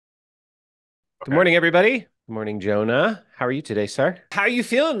Good Okay. morning, everybody. Good morning, Jonah. How are you today, sir? How are you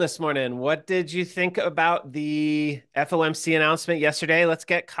feeling this morning? What did you think about the FOMC announcement yesterday? Let's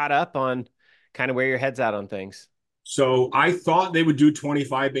get caught up on kind of where your head's at on things. So I thought they would do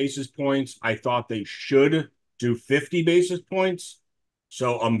 25 basis points. I thought they should do 50 basis points.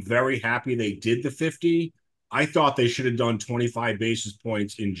 So I'm very happy they did the 50. I thought they should have done 25 basis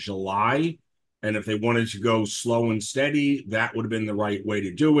points in July. And if they wanted to go slow and steady, that would have been the right way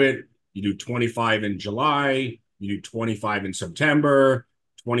to do it. You do 25 in July, you do 25 in September,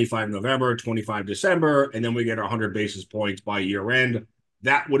 25 November, 25 December, and then we get 100 basis points by year end.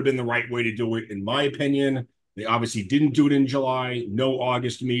 That would have been the right way to do it, in my opinion. They obviously didn't do it in July, no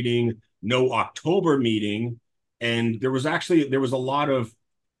August meeting, no October meeting. And there was a lot of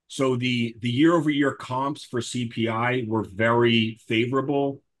the year over year comps for CPI were very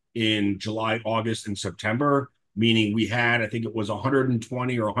favorable in July, August, and September, meaning we had, I think it was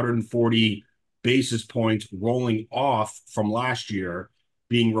 120 or 140 basis points rolling off from last year,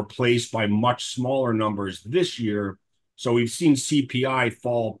 being replaced by much smaller numbers this year. So we've seen CPI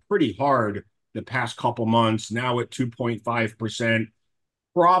fall pretty hard the past couple months, now at 2.5%,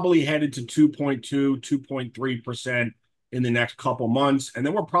 probably headed to 2.2, 2.3% in the next couple months. And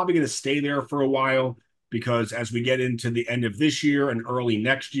then we're probably going to stay there for a while because as we get into the end of this year and early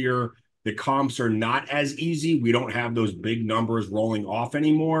next year, the comps are not as easy. We don't have those big numbers rolling off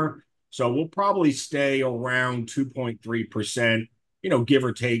anymore. So we'll probably stay around 2.3%, give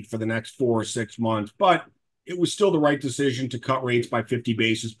or take for the next 4 or 6 months. But it was still the right decision to cut rates by 50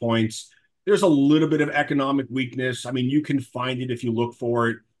 basis points. There's a little bit of economic weakness. I mean, you can find it if you look for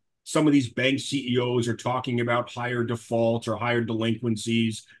it. Some of these bank CEOs are talking about higher defaults or higher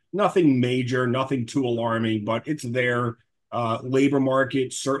delinquencies. Nothing major, nothing too alarming, but it's there. Labor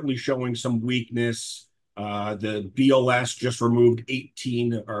market certainly showing some weakness. The BLS just removed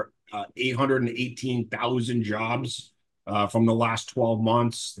 818,000 jobs from the last 12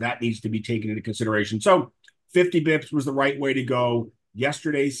 months. That needs to be taken into consideration. So 50 bips was the right way to go.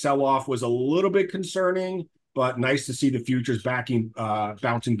 Yesterday's sell-off was a little bit concerning, but nice to see the futures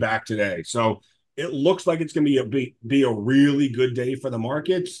bouncing back today. So it looks like it's going to be a really good day for the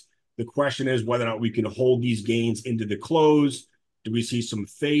markets. The question is whether or not we can hold these gains into the close. Do we see some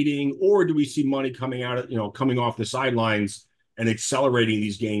fading, or do we see money coming off the sidelines and accelerating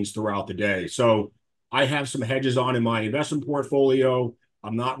these gains throughout the day? So I have some hedges on in my investment portfolio.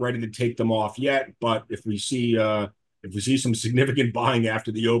 I'm not ready to take them off yet, but if we see some significant buying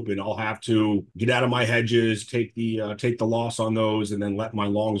after the open, I'll have to get out of my hedges, take the loss on those, and then let my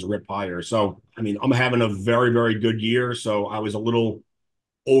longs rip higher. So, I mean, I'm having a very, very good year. So I was a little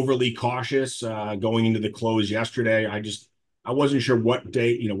overly cautious going into the close yesterday. I wasn't sure what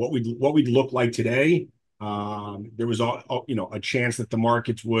day, what we'd look like today. There was a chance that the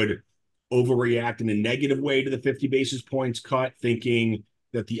markets would overreact in a negative way to the 50 basis points cut, thinking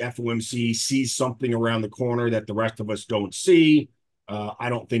that the FOMC sees something around the corner that the rest of us don't see. I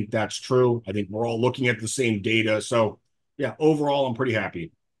don't think that's true. I think we're all looking at the same data. So, yeah, overall, I'm pretty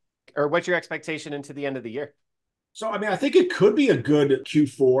happy. Or what's your expectation into the end of the year? So, I mean, I think it could be a good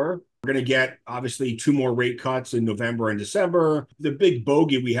Q4. We're going to get obviously two more rate cuts in November and December. The big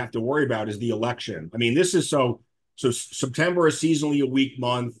bogey we have to worry about is the election. I mean, this is so September is seasonally a weak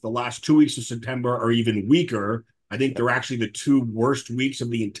month. The last 2 weeks of September are even weaker. I think Yep. they're actually the two worst weeks of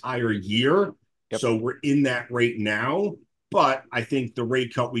the entire year. Yep. So we're in that rate now. But I think the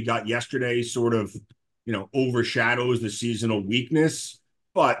rate cut we got yesterday sort of, overshadows the seasonal weakness.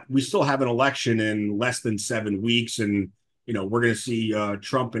 But we still have an election in less than 7 weeks. And, we're going to see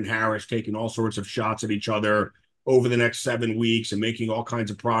Trump and Harris taking all sorts of shots at each other over the next 7 weeks and making all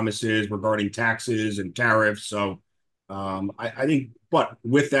kinds of promises regarding taxes and tariffs. So I think, but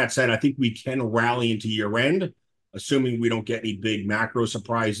with that said, I think we can rally into year end, assuming we don't get any big macro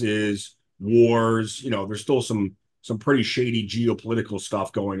surprises, wars. There's still some pretty shady geopolitical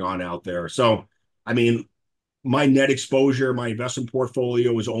stuff going on out there. So, I mean, my net exposure, my investment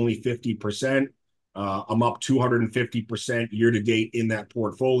portfolio is only 50%. I'm up 250% year to date in that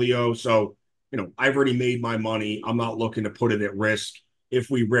portfolio. So, I've already made my money. I'm not looking to put it at risk.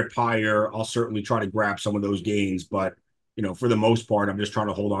 If we rip higher, I'll certainly try to grab some of those gains. But, for the most part, I'm just trying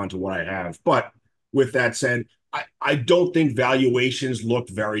to hold on to what I have. But with that said, I don't think valuations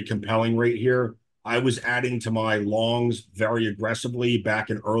looked very compelling right here. I was adding to my longs very aggressively back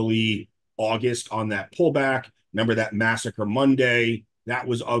in early August on that pullback. Remember that massacre Monday? That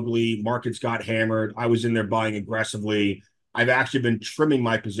was ugly. Markets got hammered. I was in there buying aggressively. I've actually been trimming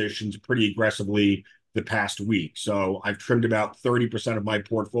my positions pretty aggressively the past week. So I've trimmed about 30% of my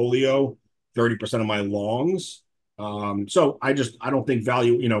portfolio, 30% of my longs. So I don't think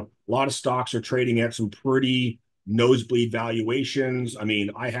value, a lot of stocks are trading at some pretty nosebleed valuations. I mean,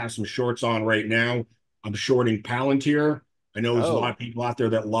 I have some shorts on right now. I'm shorting Palantir. I know there's a lot Oh, of people out there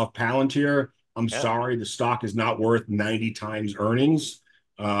that love Palantir. I'm yeah. sorry, the stock is not worth 90 times earnings.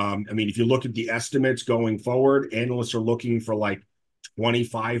 I mean, if you look at the estimates going forward, analysts are looking for like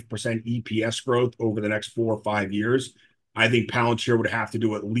 25% EPS growth over the next 4 or 5 years. I think Palantir would have to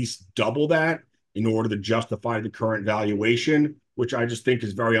do at least double that in order to justify the current valuation, which I just think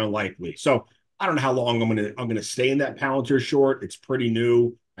is very unlikely. So I don't know how long I'm gonna stay in that Palantir short. It's pretty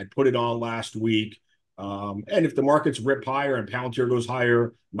new. I put it on last week. And if the markets rip higher and Palantir goes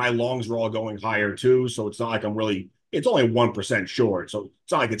higher, my longs are all going higher too. So it's not like it's only 1% short. So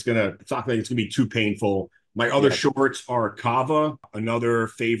it's not like it's gonna be too painful. My other Yeah. shorts are Kava, another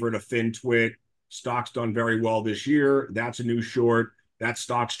favorite of FinTwit. Stock's done very well this year. That's a new short. That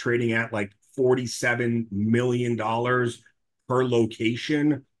stock's trading at like $47 million per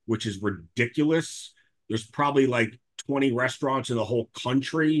location, which is ridiculous. There's probably like 20 restaurants in the whole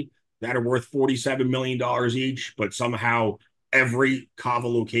country that are worth $47 million each, but somehow every Kava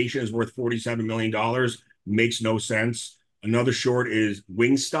location is worth $47 million. Makes no sense. Another short is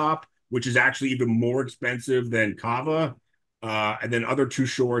Wingstop, which is actually even more expensive than Kava. And then other two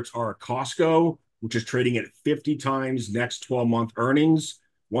shorts are Costco, which is trading at 50 times next 12-month earnings.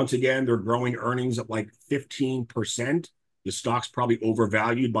 Once again, they're growing earnings at like 15%. The stock's probably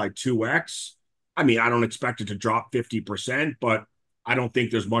overvalued by 2x. I mean, I don't expect it to drop 50%, but I don't think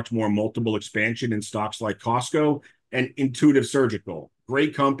there's much more multiple expansion in stocks like Costco and Intuitive Surgical.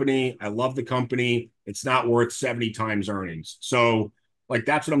 Great company. I love the company. It's not worth 70 times earnings. So, like,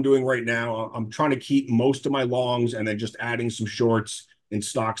 that's what I'm doing right now. I'm trying to keep most of my longs and then just adding some shorts in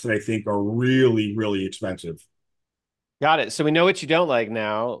stocks that I think are really, really expensive. Got it. So we know what you don't like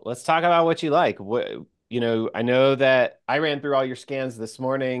now. Let's talk about what you like. I know that I ran through all your scans this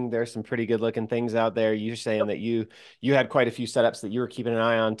morning. There's some pretty good looking things out there. You're saying that you had quite a few setups that you were keeping an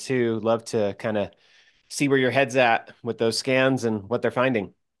eye on too. Love to kind of see where your head's at with those scans and what they're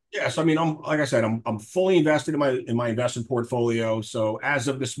finding. Yes, I mean, I'm like I said, I'm fully invested in my investment portfolio. So as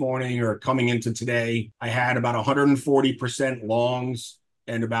of this morning or coming into today, I had about 140% longs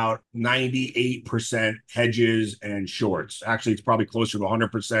and about 98% hedges and shorts. Actually, it's probably closer to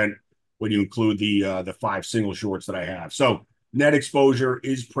 100% when you include the five single shorts that I have. So net exposure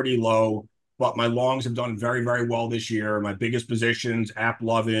is pretty low, but my longs have done very, very well this year. My biggest positions: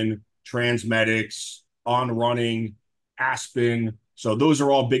 AppLovin, Transmedics, On Running, Aspen. So those are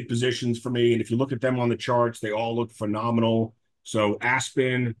all big positions for me. And if you look at them on the charts, they all look phenomenal. So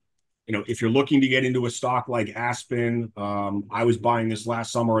Aspen, if you're looking to get into a stock like Aspen, I was buying this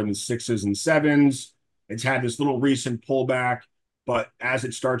last summer in the sixes and sevens. It's had this little recent pullback, but as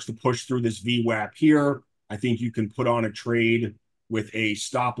it starts to push through this VWAP here, I think you can put on a trade with a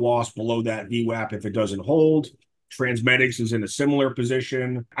stop loss below that VWAP if it doesn't hold. Transmedics is in a similar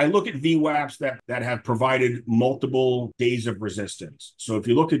position. I look at VWAPs that have provided multiple days of resistance. So if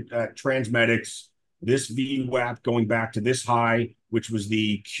you look at Transmedics, this VWAP going back to this high, which was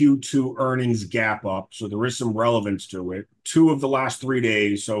the Q2 earnings gap up. So there is some relevance to it. 2 of the last 3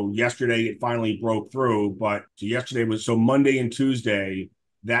 days. So yesterday it finally broke through, but so Monday and Tuesday,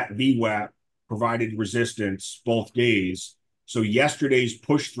 that VWAP provided resistance both days. So yesterday's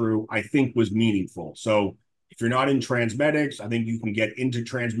push through, I think, was meaningful. So if you're not in Transmedics, I think you can get into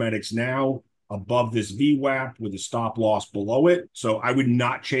Transmedics now above this VWAP with a stop loss below it. So I would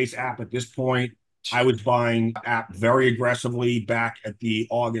not chase App at this point. I was buying App very aggressively back at the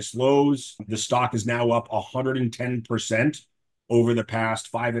August lows. The stock is now up 110% over the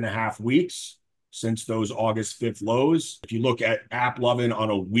past 5.5 weeks since those August 5th lows. If you look at AppLovin on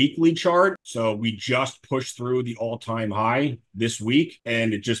a weekly chart, so we just pushed through the all-time high this week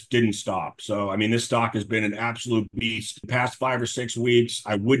and it just didn't stop. So, I mean, this stock has been an absolute beast the past 5 or 6 weeks.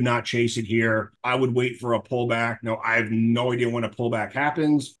 I would not chase it here. I would wait for a pullback. No, I have no idea when a pullback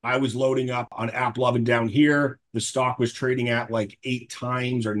happens. I was loading up on AppLovin down here. The stock was trading at like 8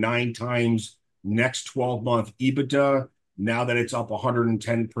 times or 9 times next 12-month EBITDA. Now that it's up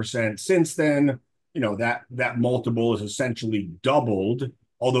 110% since then, that multiple is essentially doubled,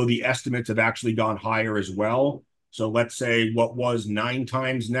 although the estimates have actually gone higher as well. So let's say what was 9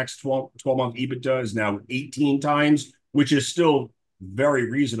 times next 12-month EBITDA is now 18 times, which is still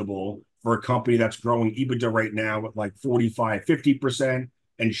very reasonable for a company that's growing EBITDA right now at like 45, 50%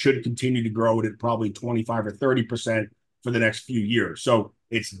 and should continue to grow it at probably 25 or 30% for the next few years. So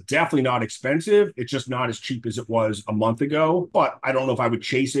it's definitely not expensive. It's just not as cheap as it was a month ago. But I don't know if I would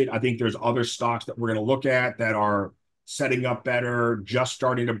chase it. I think there's other stocks that we're going to look at that are setting up better, just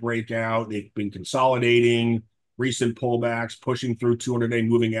starting to break out. They've been consolidating. recent pullbacks, pushing through 200-day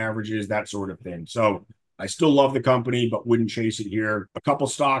moving averages, that sort of thing. So I still love the company, but wouldn't chase it here. A couple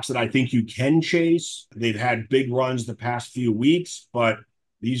stocks that I think you can chase. They've had big runs the past few weeks, but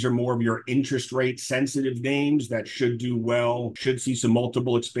these are more of your interest rate sensitive names that should do well, should see some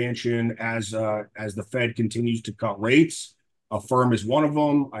multiple expansion as the Fed continues to cut rates. Affirm is one of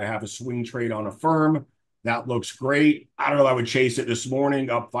them. I have a swing trade on Affirm. That looks great. I don't know. I would chase it this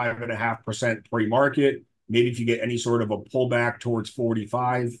morning, up 5.5% pre-market. Maybe if you get any sort of a pullback towards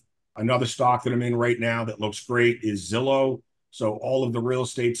 45. Another stock that I'm in right now that looks great is Zillow. So all of the real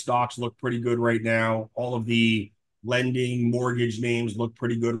estate stocks look pretty good right now. All of the lending mortgage names look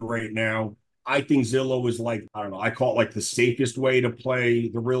pretty good right now. I think Zillow is like, I don't know, I call it like the safest way to play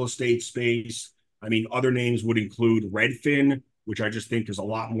the real estate space. I mean, other names would include Redfin, which I just think is a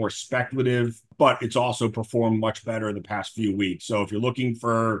lot more speculative, but it's also performed much better the past few weeks. So if you're looking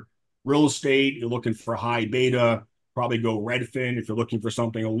for real estate, you're looking for high beta, probably go Redfin. If you're looking for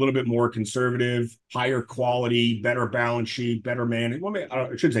something a little bit more conservative, higher quality, better balance sheet, better management.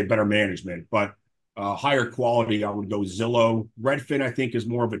 Well, I should say better management, but higher quality, I would go Zillow. Redfin, I think, is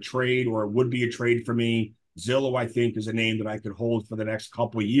more of a trade, or it would be a trade for me. Zillow, I think, is a name that I could hold for the next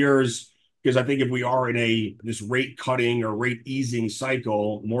couple of years, because I think if we are in this rate cutting or rate easing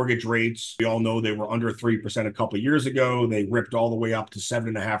cycle, mortgage rates, we all know they were under 3% a couple of years ago. They ripped all the way up to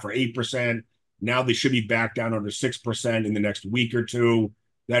 7.5% or 8%. Now they should be back down under 6% in the next week or two.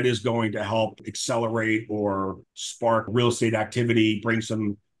 That is going to help accelerate or spark real estate activity, bring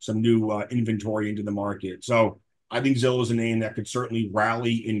some new inventory into the market. So I think Zillow is a name that could certainly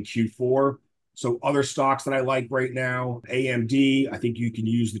rally in Q4. So other stocks that I like right now, AMD, I think you can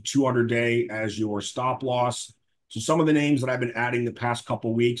use the 200-day as your stop loss. So some of the names that I've been adding the past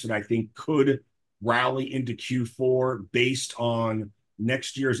couple of weeks that I think could rally into Q4 based on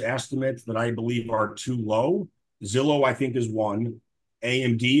next year's estimates that I believe are too low. Zillow, I think, is one.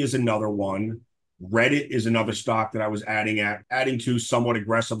 AMD is another one. Reddit is another stock that I was adding to somewhat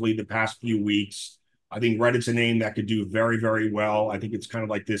aggressively the past few weeks. I think Reddit's a name that could do very, very well. I think it's kind of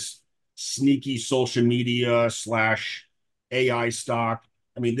like this sneaky social media / AI stock.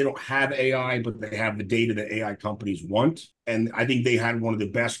 I mean, they don't have AI, but they have the data that AI companies want. And I think they had one of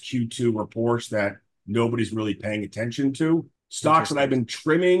the best Q2 reports that nobody's really paying attention to. Stocks that I've been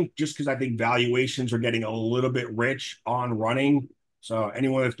trimming just because I think valuations are getting a little bit rich on running. So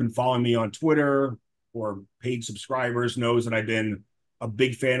anyone that's been following me on Twitter or paid subscribers knows that I've been a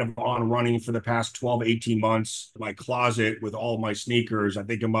big fan of On Running for the past 12, 18 months. My closet with all my sneakers, I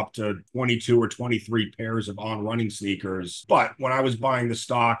think I'm up to 22 or 23 pairs of On Running sneakers. But when I was buying the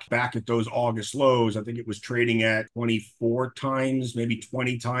stock back at those August lows, I think it was trading at 24 times, maybe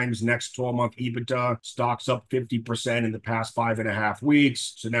 20 times next 12-month EBITDA. Stock's up 50% in the past 5.5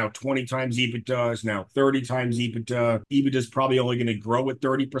 weeks. So now 20 times EBITDA is now 30 times EBITDA. EBITDA is probably only going to grow at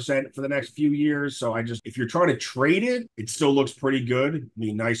 30% for the next few years. So if you're trying to trade it, it still looks pretty good. I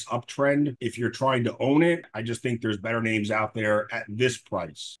mean, nice uptrend. If you're trying to own it, I just think there's better names out there at this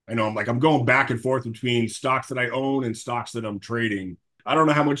price. I know I'm going back and forth between stocks that I own and stocks that I'm trading. I don't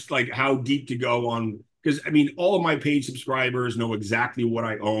know how deep to go on, because I mean, all of my paid subscribers know exactly what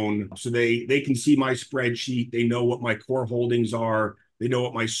I own. So they can see my spreadsheet. They know what my core holdings are. They know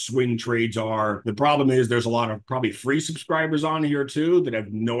what my swing trades are. The problem is there's a lot of probably free subscribers on here too that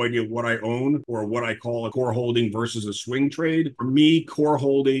have no idea what I own or what I call a core holding versus a swing trade. For me, core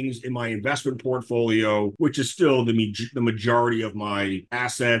holdings in my investment portfolio, which is still the majority of my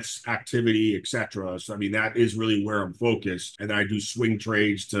assets, activity, etc. So I mean, that is really where I'm focused. And then I do swing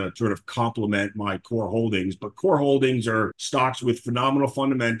trades to sort of complement my core holdings. But core holdings are stocks with phenomenal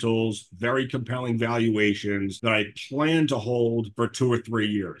fundamentals, very compelling valuations that I plan to hold for 2 or 3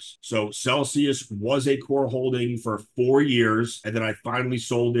 years. So Celsius was a core holding for 4 years, and then I finally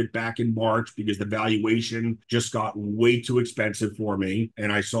sold it back in March because the valuation just got way too expensive for me,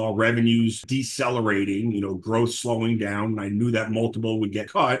 and I saw revenues decelerating, growth slowing down, and I knew that multiple would get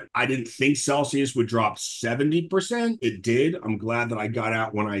cut. I didn't think Celsius would drop 70%. It did. I'm glad that I got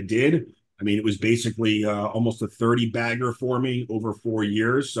out when I did. I mean, it was basically almost a 30 bagger for me over 4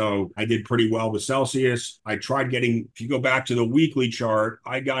 years. So I did pretty well with Celsius. I tried if you go back to the weekly chart,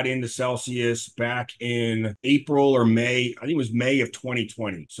 I got into Celsius back in April or May. I think it was May of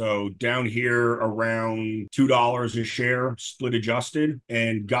 2020. So down here around $2 a share, split adjusted,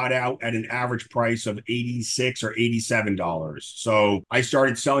 and got out at an average price of $86 or $87. So I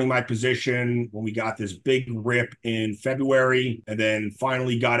started selling my position when we got this big rip in February, and then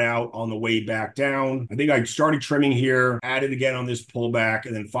finally got out on the way back down. I think I started trimming here, added again on this pullback,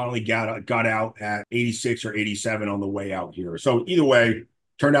 and then finally got out at 86 or 87 on the way out here. So either way,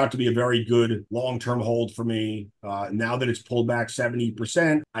 turned out to be a very good long-term hold for me. Now that it's pulled back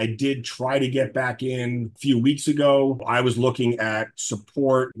 70%, I did try to get back in a few weeks ago. I was looking at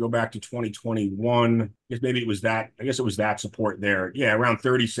support, go back to 2021. I guess maybe it was that. I guess it was that support there. Yeah, around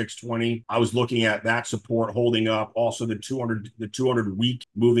 36.20. I was looking at that support holding up. Also the 200 week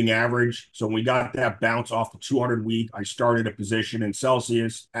moving average. So when we got that bounce off the 200 week, I started a position in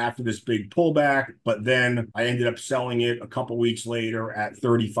Celsius after this big pullback, but then I ended up selling it a couple weeks later at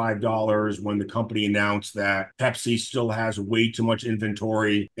 $35 when the company announced that Pepsi still has way too much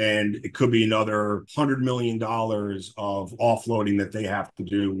inventory and it could be another $100 million of offloading that they have to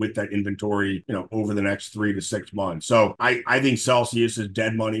do with that inventory, over the next 3 to 6 months. So I think Celsius is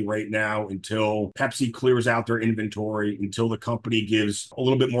dead money right now until Pepsi clears out their inventory, until the company gives a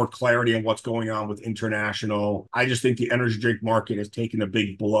little bit more clarity on what's going on with international. I just think the energy drink market has taken a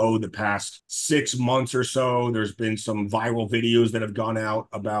big blow the past 6 months or so. There's been some viral videos that have gone out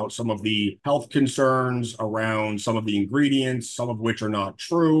about some of the health concerns around some of the ingredients, some of which are not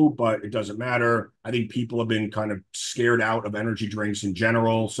true, but it doesn't matter. I think people have been kind of scared out of energy drinks in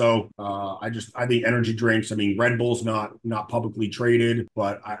general. So I think energy drinks, Red Bull's not publicly traded,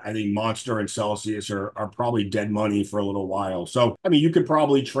 but I think Monster and Celsius are probably dead money for a little while. So, you could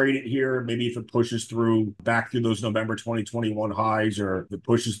probably trade it here, maybe if it pushes back through those November 2021 highs, or if it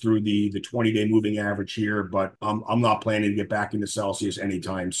pushes through the 20-day moving average here, but I'm not planning to get back into Celsius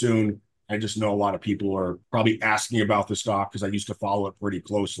anytime soon. I just know a lot of people are probably asking about the stock because I used to follow it pretty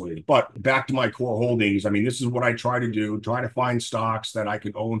closely. But back to my core holdings, this is what I try to do, try to find stocks that I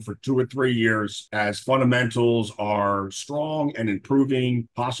can own for 2 or 3 years as fundamentals are strong and improving,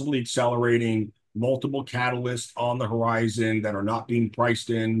 possibly accelerating, multiple catalysts on the horizon that are not being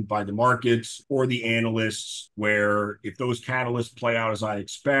priced in by the markets or the analysts, where if those catalysts play out as I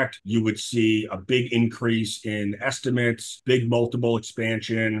expect, you would see a big increase in estimates, big multiple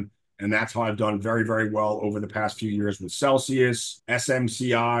expansion. And that's how I've done very, very well over the past few years with Celsius,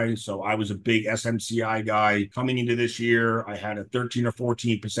 SMCI. So I was a big SMCI guy coming into this year. I had a 13 or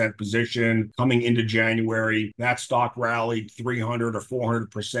 14% position coming into January. That stock rallied 300 or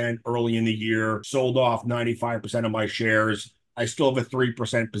 400% early in the year, sold off 95% of my shares. I still have a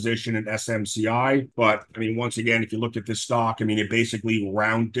 3% position in SMCI, but once again, if you look at this stock, it basically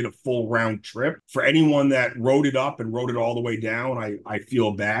did a full round trip. For anyone that rode it up and rode it all the way down, I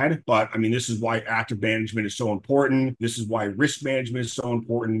feel bad, but this is why active management is so important. This is why risk management is so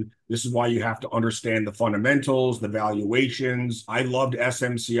important. This is why you have to understand the fundamentals, the valuations. I loved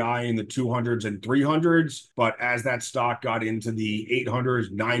SMCI in the 200s and 300s, but as that stock got into the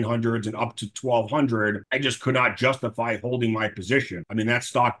 800s, 900s, and up to 1200, I just could not justify holding my position. That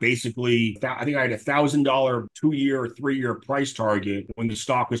stock basically, I think I had $1,000 2-year or 3-year price target when the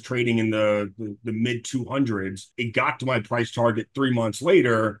stock was trading in the mid 200s. It got to my price target 3 months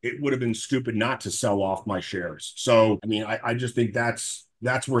later. It would have been stupid not to sell off my shares. So, I just think that's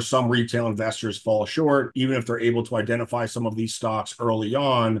where some retail investors fall short. Even if they're able to identify some of these stocks early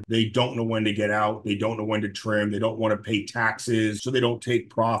on, they don't know when to get out. They don't know when to trim. They don't want to pay taxes, so they don't take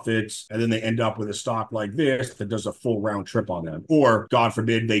profits. And then they end up with a stock like this that does a full round trip on them. Or, God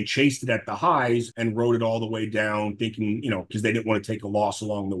forbid, they chased it at the highs and rode it all the way down thinking, because they didn't want to take a loss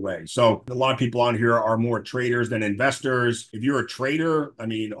along the way. So a lot of people on here are more traders than investors. If you're a trader,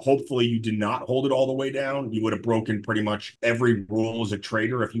 hopefully you did not hold it all the way down. You would have broken pretty much every rule as a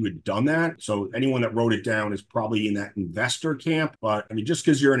trader if you had done that. So anyone that wrote it down is probably in that investor camp. But just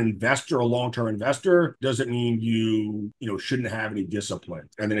because you're an investor, a long-term investor, doesn't mean you shouldn't have any discipline.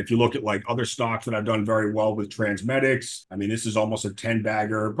 And then if you look at like other stocks that I've done very well with Transmedics, this is almost a 10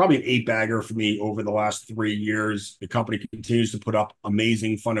 bagger, probably an 8 bagger for me over the last 3 years. The company continues to put up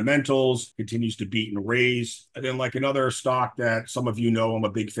amazing fundamentals, continues to beat and raise. And then like another stock that some of I'm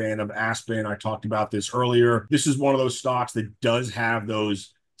a big fan of, Aspen. I talked about this earlier. This is one of those stocks that does have those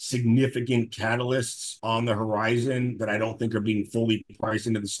significant catalysts on the horizon that I don't think are being fully priced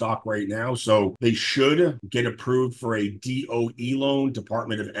into the stock right now. So they should get approved for a DOE loan,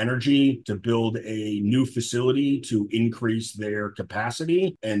 Department of Energy, to build a new facility to increase their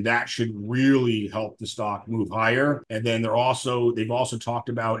capacity. And that should really help the stock move higher. And then they've also talked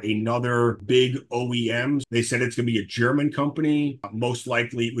about another big OEM. They said it's going to be a German company. Most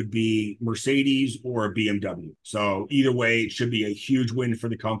likely it would be Mercedes or BMW. So either way, it should be a huge win for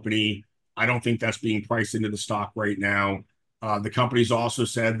the company. I don't think that's being priced into the stock right now. The company's also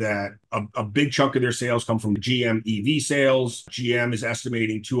said that a big chunk of their sales come from GM EV sales. GM is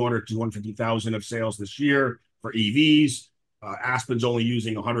estimating 250,000 of sales this year for EVs. Aspen's only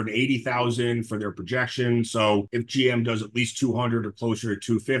using 180,000 for their projection. So if GM does at least 200 or closer to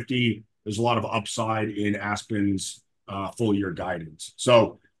 250, there's a lot of upside in Aspen's full year guidance.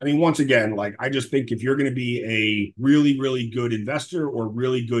 So, I mean, once again, like I just think if you're going to be a really, really good investor or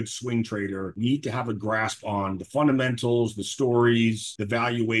really good swing trader, you need to have a grasp on the fundamentals, the stories, the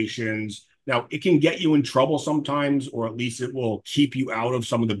valuations. Now, it can get you in trouble sometimes, or at least it will keep you out of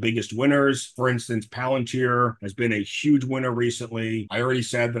some of the biggest winners. For instance, Palantir has been a huge winner recently. I already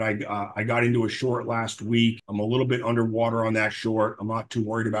said that I got into a short last week. I'm a little bit underwater on that short. I'm not too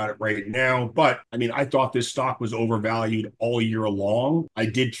worried about it right now. But I mean, I thought this stock was overvalued all year long. I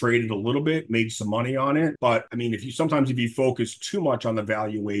did trade it a little bit, made some money on it. But I mean, if you focus too much on the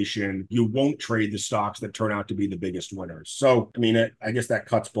valuation, you won't trade the stocks that turn out to be the biggest winners. So, I mean, I guess that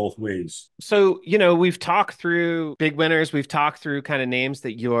cuts both ways. So, we've talked through big winners. We've talked through kind of names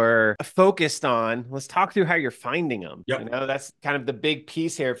that you're focused on. Let's talk through how you're finding them. Yep. That's kind of the big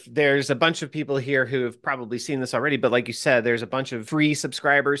piece here. There's a bunch of people here who have probably seen this already, but like you said, there's a bunch of free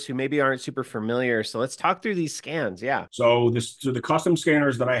subscribers who maybe aren't super familiar. So let's talk through these scans. Yeah. So the custom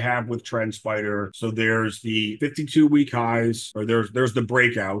scanners that I have with TrendSpider. So there's the 52-week highs, or there's the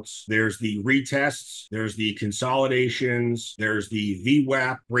breakouts, there's the retests, there's the consolidations, there's the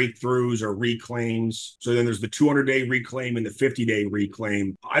VWAP breakthroughs or reclaims. So then there's the 200-day reclaim and the 50-day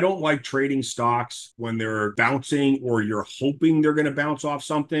reclaim. I don't like trading stocks when they're bouncing or you're hoping they're going to bounce off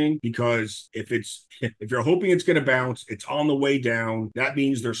something, because if you're hoping it's going to bounce, it's on the way down. That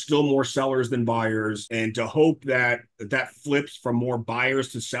means there's still more sellers than buyers. And to hope that flips from more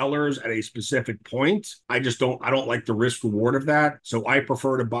buyers to sellers at a specific point, I don't like the risk reward of that. So I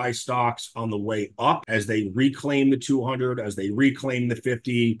prefer to buy stocks on the way up as they reclaim the 200, as they reclaim the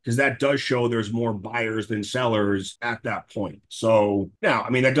 50, because that does show there's more buyers than sellers at that point. So now, I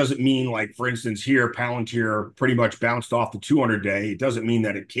mean, that doesn't mean, like, for instance, here, Palantir pretty much bounced off the 200-day. It doesn't mean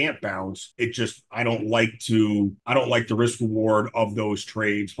that it can't bounce. It just, I don't like the risk reward of those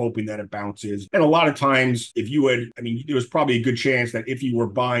trades, hoping that it bounces. And a lot of times, there was probably a good chance that if you were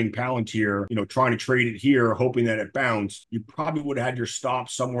buying Palantir, trying to trade it here, hoping that it bounced, you probably would have had your stop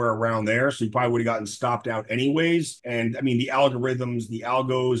somewhere around there. So you probably would have gotten stopped out anyways. And I mean, the algorithms, the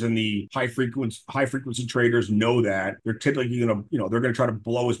algos, and the high frequency traders know that they're typically they're going to try to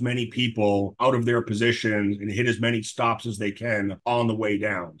blow as many people out of their positions and hit as many stops as they can on the way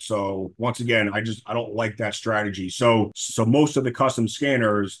down. So once again, I don't like that strategy. So most of the custom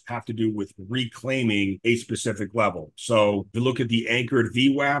scanners have to do with reclaiming a specific level. So if you look at the anchored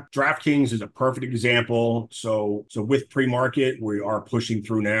VWAP, DraftKings is a perfect example. So with pre-market, we are pushing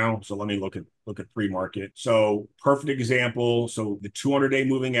through now. So let me look at pre-market. So perfect example. So the 200-day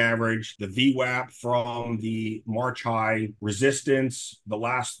moving average, the VWAP from the March high, resistance,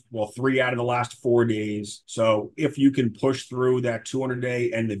 3 out of the last 4 days. So if you can push through that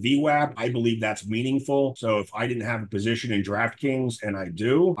 200-day and the VWAP, I believe that's meaningful. So if I didn't have a position in DraftKings, and I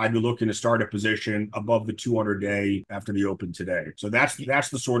do, I'd be looking to start a position above the 200-day after the open today. So that's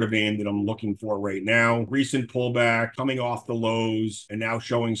the sort of name that I'm looking for right now. Recent pullback, coming off the lows, and now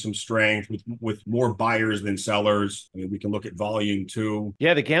showing some strength with more buyers than sellers. I mean, we can look at volume too.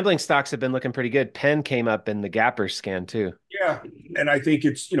 Yeah, the gambling stocks have been looking pretty good. Penn came up in the Gapper scan too. Yeah. And I think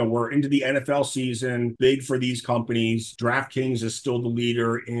it's, we're into the NFL season, big for these companies. DraftKings is still the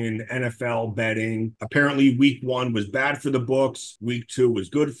leader in NFL betting. Apparently, week 1 was bad for the books. Week 2 was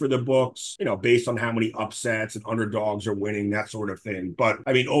good for the books, based on how many upsets and underdogs are winning, that sort of thing. But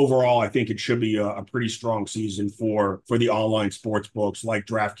I mean, overall, I think it should be a pretty strong season for the online sports books like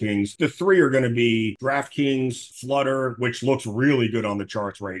DraftKings. The 3 are going to be DraftKings, Flutter, which looks really good on the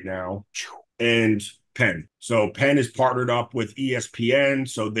charts right now, and Penn. So Penn is partnered up with ESPN,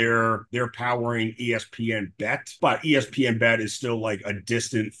 so they're powering ESPN Bet, but ESPN Bet is still like a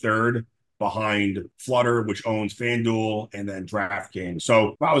distant third behind Flutter, which owns FanDuel, and then DraftKings. So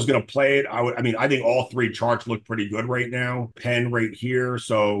if I was going to play it, I think all 3 charts look pretty good right now. Penn right here.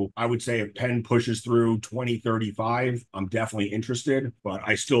 So I would say if Penn pushes through 2035, I'm definitely interested, but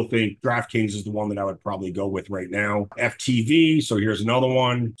I still think DraftKings is the one that I would probably go with right now. FTV. So here's another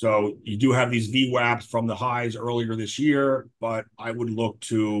one. So you do have these VWAPs from the highs earlier this year, but I would look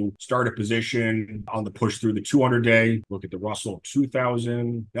to start a position on the push through the 200-day. Look at the Russell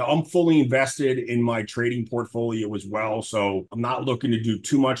 2000. Now I'm fully invested in my trading portfolio as well. So I'm not looking to do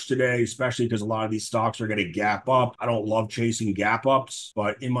too much today, especially because a lot of these stocks are going to gap up. I don't love chasing gap ups,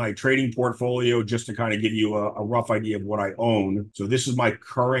 but in my trading portfolio, just to kind of give you a rough idea of what I own. So this is my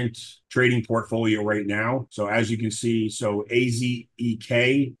current trading portfolio right now. So as you can see, so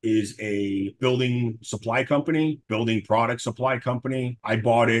AZEK is a building supply company, building product supply company. I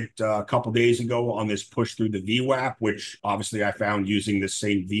bought it a couple days ago on this push through the VWAP, which obviously I found using the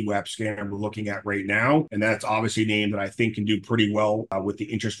same VWAP scanner we're looking at right now. And that's obviously a name that I think can do pretty well with the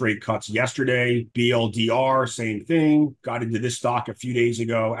interest rate cuts yesterday. BLDR, same thing. Got into this stock a few days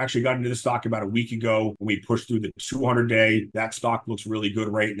ago. Actually got into this stock about a week ago when we pushed through the 200-day. That stock looks really good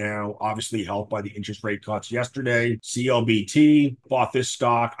right now, obviously helped by the interest rate cuts yesterday. CLBT, bought this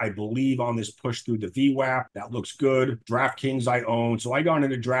stock, I believe, on this push through the VWAP. That looks good. DraftKings I own. So I got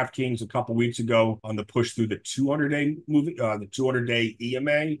into DraftKings a couple weeks ago on the push through the 200-day movie, the 200-day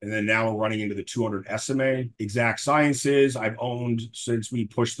EMA, and then now we're running into the 200 SMA. Exact Sciences I've owned since we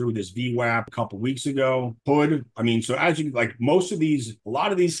pushed through this VWAP a couple weeks ago. Hood, I mean, so as you like, most of these, a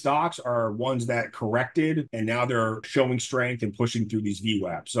lot of these stocks are ones that corrected and now they're showing strength and pushing through these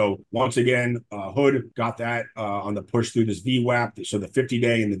VWAP. So once again, Hood got that on the push through this VWAP. So the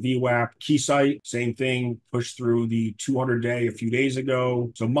 50-day and the VWAP. Keysight, same thing, pushed through the 200-day a few days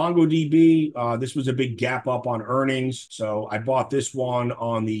ago. So MongoDB, this was a big gap up on earnings. So I bought this one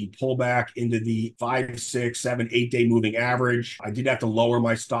on the pullback into the 5, 6, 7, 8-day moving average. I did have to lower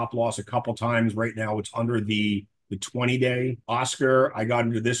my stop loss a couple times. Right now it's under the 20-day. Oscar, I got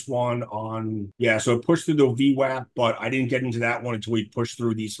into this one on, yeah, so it pushed through the VWAP, but I didn't get into that one until we pushed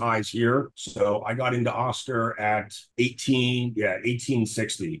through these highs here. So I got into Oscar at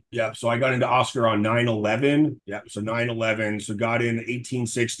 1860. Yeah, so I got into Oscar on 9/11. Yeah, so 9/11. So got in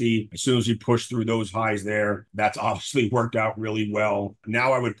 1860. As soon as we pushed through those highs there, that's obviously worked out really well.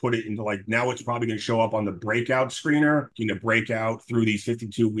 Now I would put it into like, now it's probably going to show up on the breakout screener, break out through these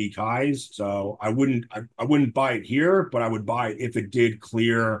 52-week highs. So I wouldn't buy it here, but I would buy it if it did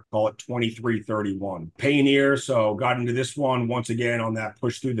clear, call it 23.31. Payoneer, so got into this one once again on that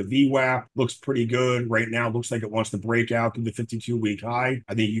push through the VWAP. Looks pretty good right now. Looks like it wants to break out through the 52-week high.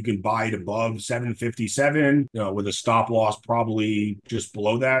 I think you can buy it above 757, with a stop loss probably just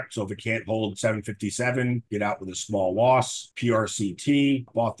below that. So if it can't hold 757, get out with a small loss. PRCT,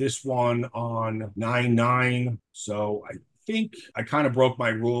 bought this one on 9/9. So I think I kind of broke my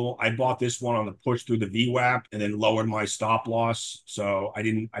rule. I bought this one on the push through the VWAP and then lowered my stop loss. So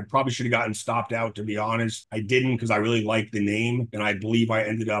I probably should have gotten stopped out, to be honest. I didn't because I really liked the name. And I believe I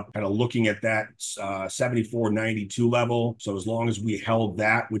ended up kind of looking at that 74.92 level. So as long as we held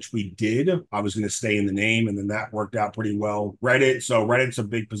that, which we did, I was going to stay in the name. And then that worked out pretty well. Reddit. So Reddit's a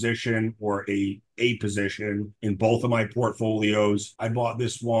big position, or a position in both of my portfolios. I bought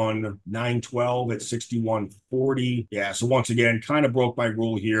this one 9/12 at 61.40. Yeah, so once again, kind of broke my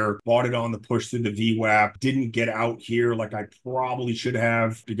rule here. Bought it on the push through the VWAP. Didn't get out here like I probably should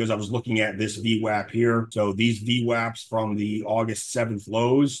have because I was looking at this VWAP here. So these VWAPs from the August 7th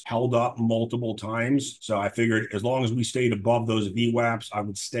lows held up multiple times. So I figured as long as we stayed above those VWAPs, I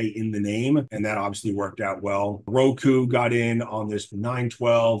would stay in the name. And that obviously worked out well. Roku got in on this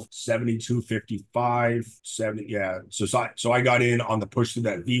 9/12, 72.55. 570, yeah. So I got in on the push to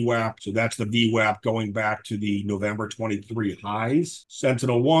that VWAP. So that's the VWAP going back to the November 23 highs.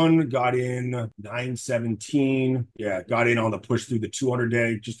 Sentinel One got in 917. Yeah, got in on the push through the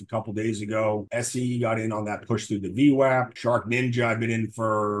 200-day just a couple days ago. SE got in on that push through the VWAP. Shark Ninja, I've been in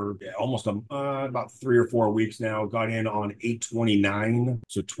for almost about 3 or 4 weeks now. Got in on 829.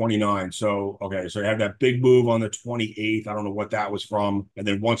 So 29. So okay, so I have that big move on the 28th. I don't know what that was from. And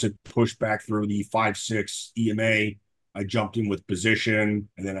then once it pushed back through the 5/6 EMA, I jumped in with position,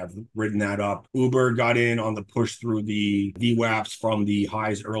 and then I've ridden that up. Uber got in on the push through the VWAPs from the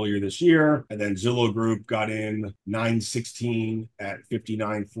highs earlier this year. And then Zillow Group got in 916 at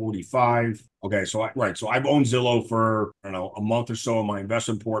 59.45. Okay, so I've owned Zillow for, I don't know, a month or so in my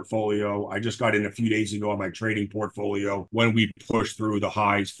investment portfolio. I just got in a few days ago on my trading portfolio when we pushed through the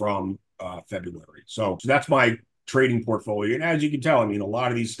highs from February. So that's my trading portfolio. And as you can tell, I mean, a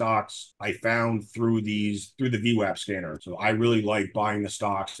lot of these stocks I found through the VWAP scanner. So I really like buying the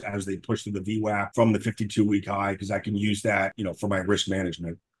stocks as they push through the VWAP from the 52-week high, because I can use that, for my risk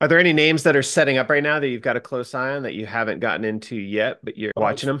management. Are there any names that are setting up right now that you've got a close eye on that you haven't gotten into yet, but you're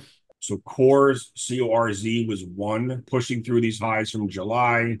watching them? So Coors, CORZ was one, pushing through these highs from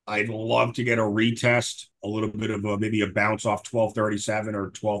July. I'd love to get a retest, a little bit of maybe a bounce off 1237 or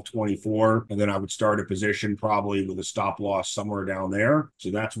 1224. And then I would start a position probably with a stop loss somewhere down there.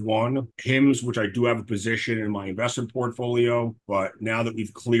 So that's one. HIMS, which I do have a position in my investment portfolio, but now that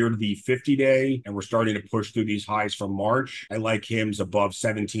we've cleared the 50-day and we're starting to push through these highs from March, I like HIMS above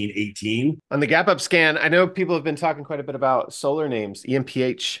 1718. On the gap up scan, I know people have been talking quite a bit about solar names,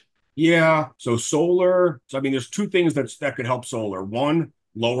 EMPH. Yeah. So solar. So I mean, there's two things that could help solar. One,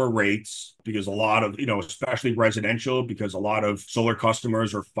 lower rates because a lot of, especially residential, because a lot of solar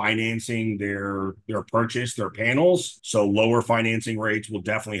customers are financing their purchase, their panels. So lower financing rates will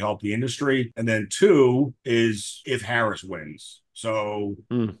definitely help the industry. And then two is if Harris wins. So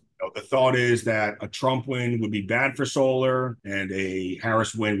the thought is that a Trump win would be bad for solar and a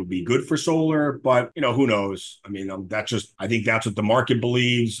Harris win would be good for solar. But, who knows? I mean, I think that's what the market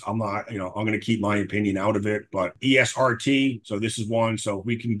believes. I'm not, I'm going to keep my opinion out of it. But ESRT, so this is one. So if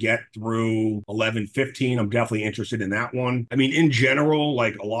we can get through 11.15, I'm definitely interested in that one. I mean, in general,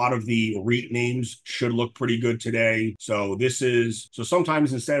 like a lot of the REIT names should look pretty good today. So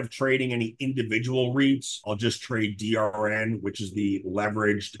sometimes instead of trading any individual REITs, I'll just trade DRN, which is the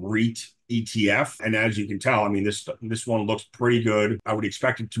leveraged REIT ETF. And as you can tell, I mean, this one looks pretty good. I would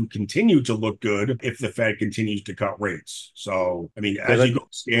expect it to continue to look good if the Fed continues to cut rates. So, I mean, as you go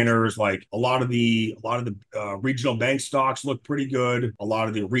scanners, like a lot of the regional bank stocks look pretty good. A lot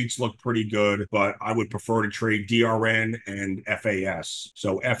of the REITs look pretty good, but I would prefer to trade DRN and FAS.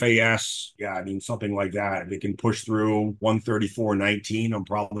 So FAS, yeah, I mean, something like that. If it can push through 134.19, I'm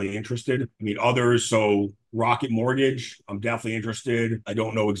probably interested. I mean, others, so Rocket Mortgage, I'm definitely interested. I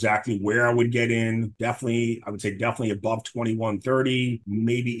don't know exactly where I would get in. Definitely, I would say definitely above 21.30,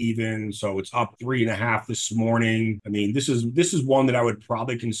 maybe even. So it's up 3.5 this morning. I mean, this is one that I would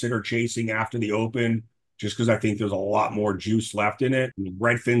probably consider chasing after the open, just because I think there's a lot more juice left in it. I mean,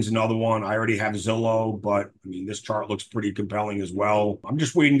 Redfin's another one. I already have Zillow, but I mean, this chart looks pretty compelling as well. I'm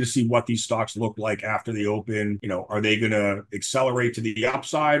just waiting to see what these stocks look like after the open. Are they going to accelerate to the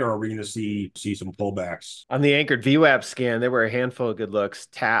upside, or are we going to see some pullbacks? On the anchored VWAP scan, there were a handful of good looks.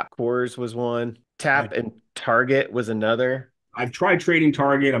 Tap Cores was one. Tap and Target was another. I've tried trading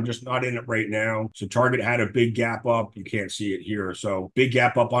Target. I'm just not in it right now. So Target had a big gap up. You can't see it here. So big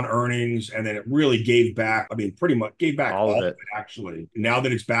gap up on earnings. And then it really gave back. I mean, pretty much gave back all of it, actually. Now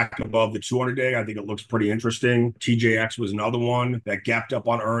that it's back above the 200-day, I think it looks pretty interesting. TJX was another one that gapped up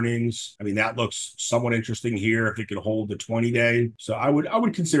on earnings. I mean, that looks somewhat interesting here if it could hold the 20-day. So I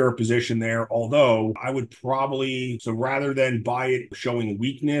would consider a position there. Although I would probably, so rather than buy it showing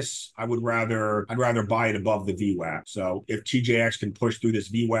weakness, I'd rather buy it above the VWAP. So if TJX can push through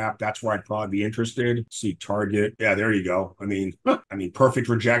this VWAP, that's where I'd probably be interested. Let's see Target. Yeah, there you go. I mean, perfect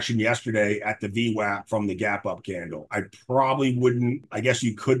rejection yesterday at the VWAP from the gap up candle. I probably wouldn't. I guess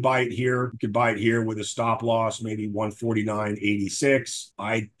you could buy it here. You could buy it here with a stop loss, maybe 149.86.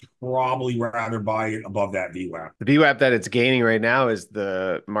 I'd probably rather buy it above that VWAP. The VWAP that it's gaining right now is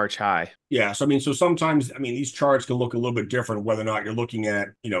the March high. Yeah. So, so sometimes, these charts can look a little bit different whether or not you're looking at,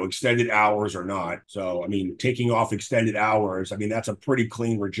 extended hours or not. So, taking off extended hours, that's a pretty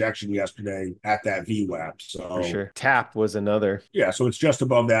clean rejection yesterday at that VWAP. So, for sure. Tap was another. Yeah. So it's just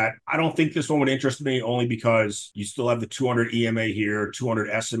above that. I don't think this one would interest me only because you still have the 200 EMA here,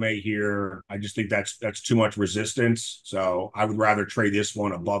 200 SMA here. I just think that's too much resistance. So I would rather trade this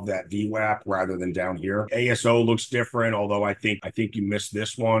one above that VWAP rather than down here. ASO looks different, although I think you missed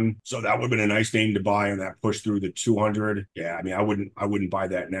this one. So that would have been a nice name to buy on that push through the 200. Yeah, I wouldn't buy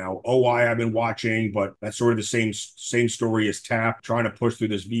that now. OI I've been watching, but that's sort of the same story as TAP, trying to push through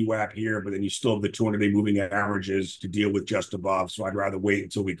this VWAP here, but then you still have the 200-day moving averages to deal with just above. So I'd rather wait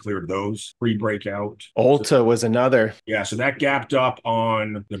until we cleared those pre-breakout. Ulta was another. Yeah, so that gapped up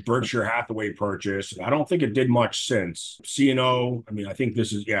on the Berkshire Hathaway purchase. I don't think it did much since. CNO, I think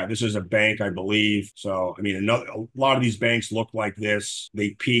this is a bank, I believe. So, a lot of these banks look like this.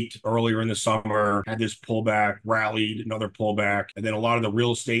 They peaked earlier in the summer, had this pullback, rallied, another pullback. And then a lot of the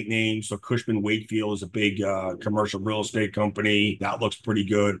real estate names. So Cushman Wakefield is a big commercial real estate company. That looks pretty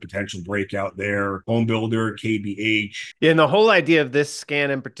good. Potential breakout there. Home Builder, KBH. Yeah, and the whole idea of this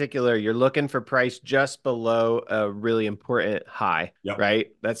scan in particular, you're looking for price just below a really important high,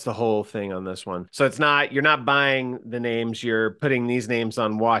 right? That's the whole thing on this one. So you're not buying the names, you're putting these names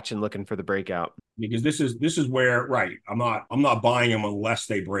on watch and looking for the breakout. Because this is where, right, I'm not buying them unless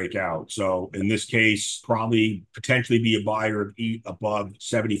they break out. So in this case, probably potentially be a buyer of E above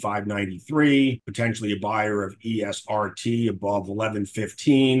 75.93, potentially a buyer of ESRT above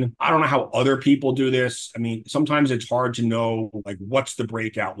 11.15. I don't know how other people do this. Sometimes it's hard to know, like, what's the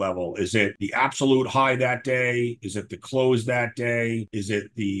breakout level? Is it the absolute high that day? Is it the close that day? Is it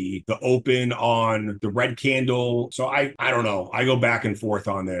the open on the red candle? So I don't know. I go back and forth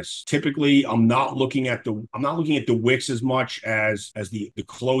on this. Typically, I'm not looking at the wicks as much as the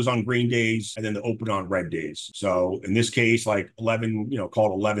close on green days and then the open on red days. So in this case, like 11,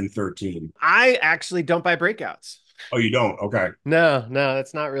 call it 11.13. I actually don't buy breakouts. Oh, you don't? Okay. No, no,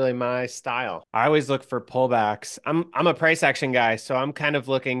 that's not really my style. I always look for pullbacks. I'm a price action guy, so I'm kind of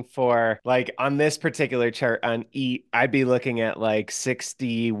looking for like on this particular chart on EAT, I'd be looking at like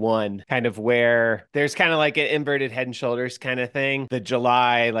 61, kind of where there's kind of like an inverted head and shoulders kind of thing. The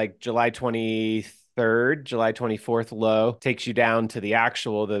July 23rd, July 24th low takes you down to the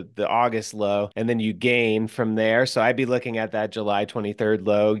actual the August low, and then you gain from there. So I'd be looking at that July 23rd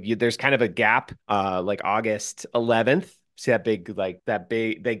low. There's kind of a gap, like August 11th. See that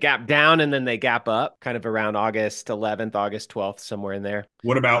big, they gap down and then they gap up kind of around August 11th, August 12th, somewhere in there.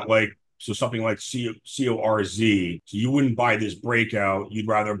 What about so something like CORZ? So you wouldn't buy this breakout. You'd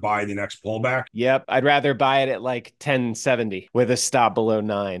rather buy the next pullback. Yep, I'd rather buy it at like 1070 with a stop below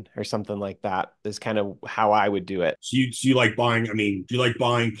 9 or something like that is kind of how I would do it. So you like buying, I mean, do you like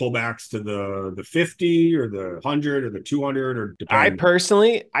buying pullbacks to the 50 or the 100 or the 200 or depend? I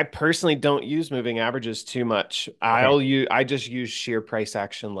personally don't use moving averages too much. Okay. I just use sheer price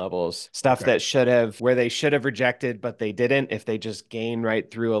action levels, stuff Okay. that should have where they should have rejected, but they didn't. If they just gain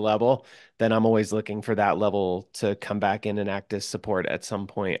right through a level, then I'm always looking for that level to come back in and act as support at some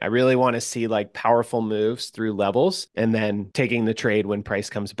point. I really want to see like powerful moves through levels and then taking the trade when price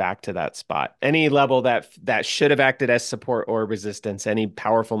comes back to that spot. Any level that should have acted as support or resistance, any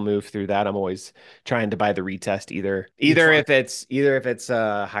powerful move through that, I'm always trying to buy the retest It's fine. either if it's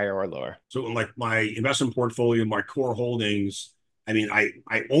higher or lower. So in like my investment portfolio, my core holdings, I mean, I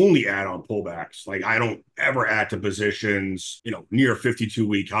only add on pullbacks. Like I don't ever add to positions, near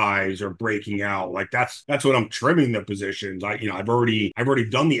 52-week highs or breaking out. Like that's what I'm trimming the positions. I've already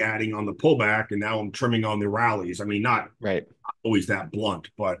done the adding on the pullback and now I'm trimming on the rallies. I mean, not Right. always that blunt,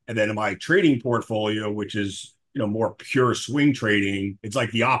 but and then in my trading portfolio, which is more pure swing trading, it's like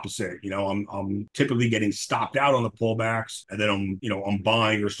the opposite. I'm typically getting stopped out on the pullbacks, and then I'm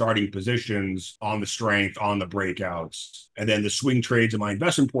buying or starting positions on the strength, on the breakouts. And then the swing trades in my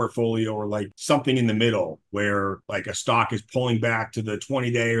investment portfolio are like something in the middle where like a stock is pulling back to the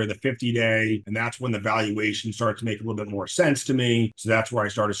 20-day or the 50-day. And that's when the valuation starts to make a little bit more sense to me. So that's where I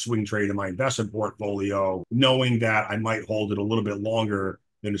start a swing trade in my investment portfolio, knowing that I might hold it a little bit longer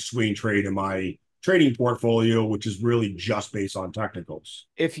than a swing trade in my trading portfolio, which is really just based on technicals.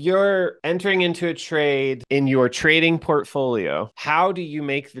 If you're entering into a trade in your trading portfolio, how do you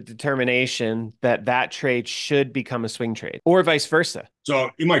make the determination that that trade should become a swing trade or vice versa? So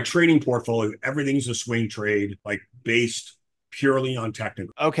in my trading portfolio, everything's a swing trade, like based purely on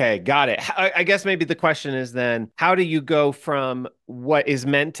technical. Okay, got it. I guess maybe the question is then, how do you go from what is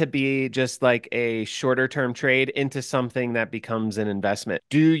meant to be just like a shorter term trade into something that becomes an investment?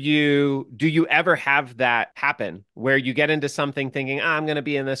 Do you ever have that happen where you get into something thinking, I'm going to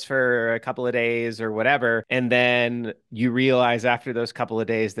be in this for a couple of days or whatever, and then you realize after those couple of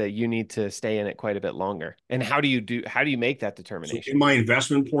days that you need to stay in it quite a bit longer? And how do you make that So in determination? my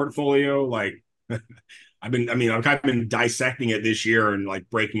investment portfolio, like I've kind of been dissecting it this year and like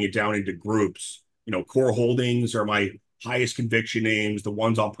breaking it down into groups. Core holdings are my highest conviction names, the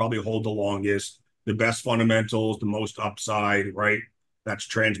ones I'll probably hold the longest, the best fundamentals, the most upside, right? That's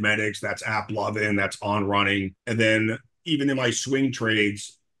Transmedics, that's AppLovin, that's On Running. And then even in my swing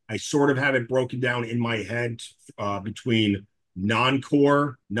trades, I sort of have it broken down in my head between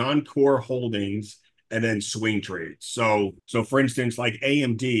non-core holdings and then swing trades. So for instance, like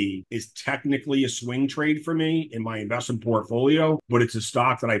AMD is technically a swing trade for me in my investment portfolio, but it's a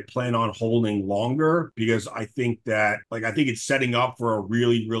stock that I plan on holding longer because I think it's setting up for a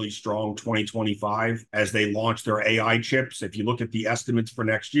really, really strong 2025 as they launch their AI chips. If you look at the estimates for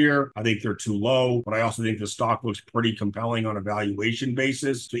next year, I think they're too low, but I also think the stock looks pretty compelling on a valuation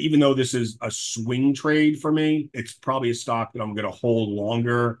basis. So even though this is a swing trade for me, it's probably a stock that I'm going to hold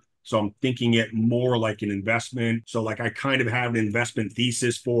longer. So I'm thinking it more like an investment. So like I kind of have an investment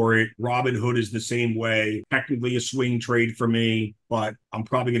thesis for it. Robinhood is the same way. Technically a swing trade for me, but I'm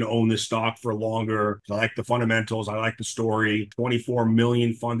probably going to own this stock for longer. I like the fundamentals. I like the story. 24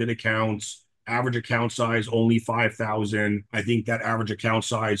 million funded accounts. Average account size only 5,000. I think that average account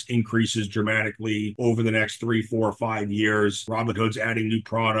size increases dramatically over the next 3, 4, 5 years. Robinhood's adding new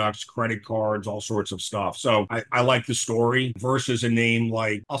products, credit cards, all sorts of stuff. So I like the story versus a name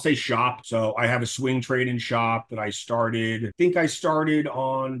like, I'll say Shop. So I have a swing trade in Shop that I started. I think I started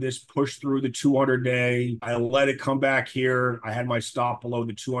on this push through the 200-day. I let it come back here. I had my stop below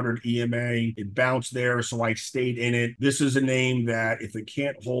the 200 EMA. It bounced there, so I stayed in it. This is a name that if it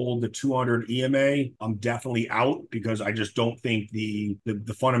can't hold the 200 EMA, I'm definitely out because I just don't think the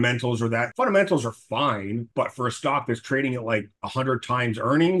fundamentals are that. Fundamentals are fine, but for a stock that's trading at like 100 times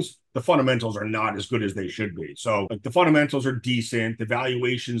earnings, the fundamentals are not as good as they should be. So like the fundamentals are decent. The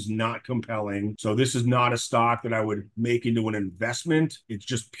valuation's not compelling. So this is not a stock that I would make into an investment. It's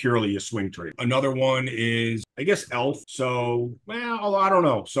just purely a swing trade. Another one is, I guess, ELF. So, well, I don't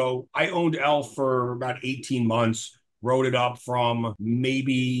know. So I owned ELF for about 18 months, wrote it up from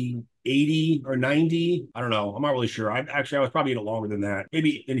maybe 80 or 90. I don't know. I'm not really sure. I was probably in it longer than that.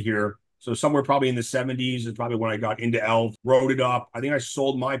 Maybe in here. So somewhere probably in the 70s is probably when I got into ELF, wrote it up. I think I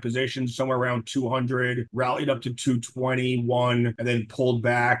sold my position somewhere around 200, rallied up to 221, and then pulled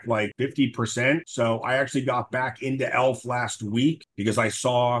back like 50%. So I actually got back into ELF last week because I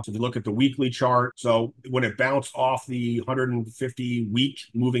saw, so if you look at the weekly chart, so when it bounced off the 150 week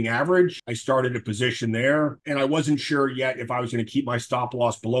moving average, I started a position there. And I wasn't sure yet if I was going to keep my stop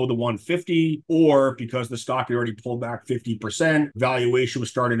loss below the 150 or because the stock had already pulled back 50%, valuation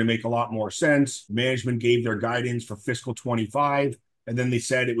was starting to make a lot more sense. Management gave their guidance for fiscal 25, and then they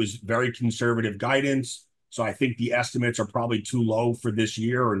said it was very conservative guidance. So I think the estimates are probably too low for this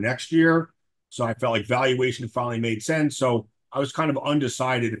year or next year. So I felt like valuation finally made sense. So I was kind of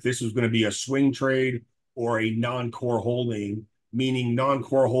undecided if this was going to be a swing trade or a non-core holding, meaning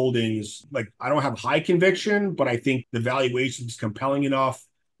non-core holdings. Like I don't have high conviction, but I think the valuation is compelling enough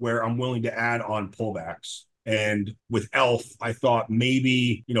where I'm willing to add on pullbacks. And with ELF, I thought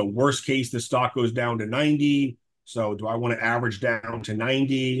maybe, worst case, the stock goes down to 90. So do I want to average down to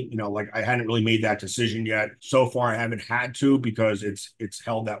 90? Like I hadn't really made that decision yet. So far, I haven't had to because it's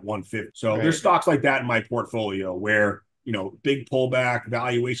held at 150. So there's stocks like that in my portfolio where, big pullback,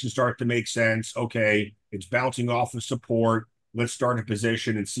 valuations start to make sense. Okay, it's bouncing off of support. Let's start a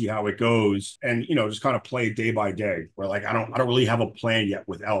position and see how it goes. And, just kind of play it day by day where like, I don't really have a plan yet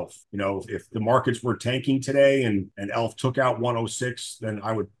with ELF. If the markets were tanking today and ELF took out 106, then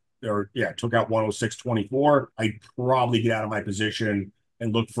took out 106.24, I'd probably get out of my position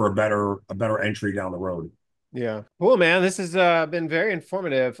and look for a better entry down the road. Yeah. Cool, man. This has been very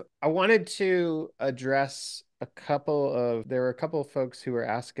informative. I wanted to address there were a couple of folks who were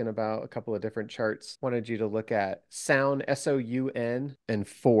asking about a couple of different charts. Wanted you to look at Sound, SOUN, and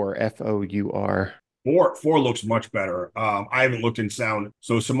FOUR, FOUR. Four looks much better. I haven't looked in Sound.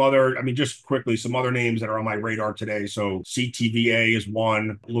 So just quickly, some other names that are on my radar today. So CTVA is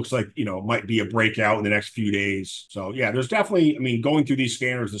one. Looks like, might be a breakout in the next few days. So yeah, there's definitely, going through these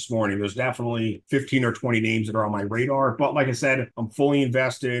scanners this morning, there's definitely 15 or 20 names that are on my radar. But like I said, I'm fully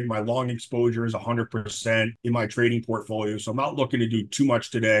invested. My long exposure is 100% in my trading portfolio. So I'm not looking to do too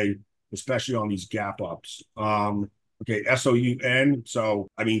much today, especially on these gap ups. Okay, SOUN. So,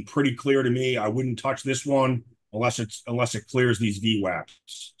 pretty clear to me. I wouldn't touch this one unless it clears these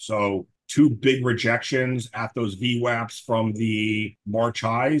VWAPs. So, two big rejections at those VWAPs from the March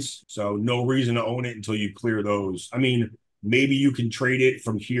highs. So, no reason to own it until you clear those. Maybe you can trade it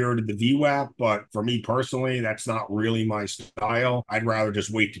from here to the VWAP, but for me personally, that's not really my style. I'd rather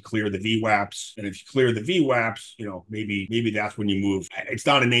just wait to clear the VWAPs. And if you clear the VWAPs, maybe that's when you move. It's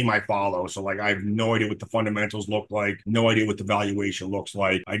not a name I follow. So like I have no idea what the fundamentals look like, no idea what the valuation looks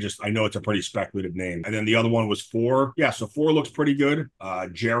like. I know it's a pretty speculative name. And then the other one was FOUR. Yeah, so FOUR looks pretty good.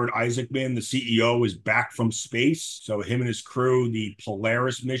 Jared Isaacman, the CEO, is back from space. So him and his crew, the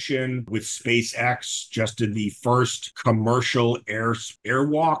Polaris mission with SpaceX, just did the first commercial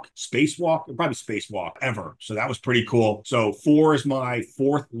spacewalk ever. So that was pretty cool. So FOUR is my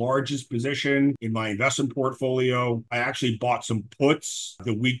fourth largest position in my investment portfolio. I actually bought some puts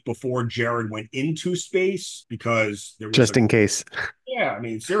the week before Jared went into space because there was just in case. Yeah,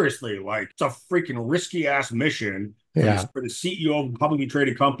 seriously, like it's a freaking risky ass mission for the CEO of a publicly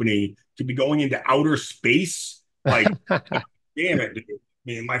traded company to be going into outer space. Like, damn it, dude.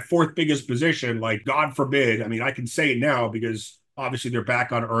 My fourth biggest position, like, God forbid. I can say it now because obviously they're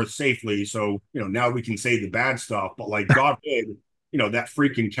back on Earth safely. So, now we can say the bad stuff. But, like, God forbid, that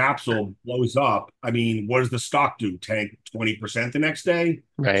freaking capsule blows up. What does the stock do? Tank 20% the next day?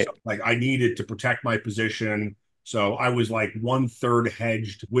 Right. So, like, I needed to protect my position. So I was like 1/3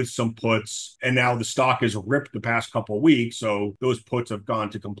 hedged with some puts, and now the stock has ripped the past couple of weeks. So those puts have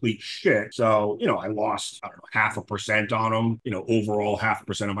gone to complete shit. So, I lost, I don't know, 0.5% on them, overall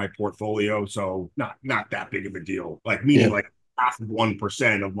 0.5% of my portfolio. So not that big of a deal, like meaning like half of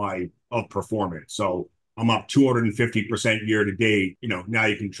 1% of performance. So I'm up 250% year to date. Now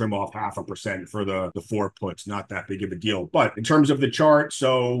you can trim off 0.5% for the four puts. Not that big of a deal. But in terms of the chart,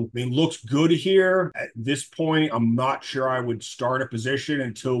 so it looks good here. At this point, I'm not sure I would start a position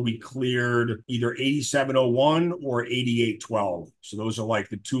until we cleared either 87.01 or 88.12. So those are like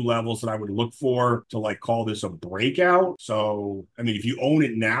the two levels that I would look for to like call this a breakout. So, I mean, if you own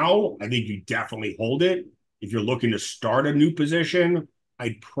it now, I think you definitely hold it. If you're looking to start a new position,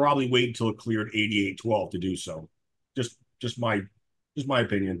 I'd probably wait until it cleared 88.12 to do so. Just my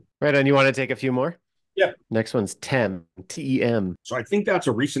opinion. Right. And you want to take a few more? Yeah. Next one's TEM, TEM. So I think that's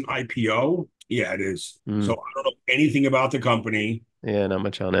a recent IPO. Yeah, it is. Mm. So I don't know anything about the company. Yeah, not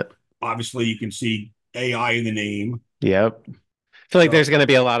much on it. Obviously, you can see AI in the name. Yep. I feel like there's going to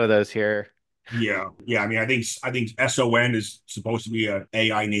be a lot of those here. Yeah. I mean, I think SON is supposed to be an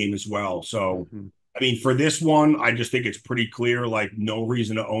AI name as well. So I mean, for this one, I just think it's pretty clear, like no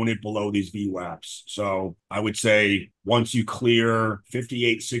reason to own it below these VWAPs. So I would say once you clear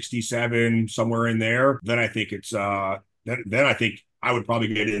 58.67, somewhere in there, then I think it's then I think I would probably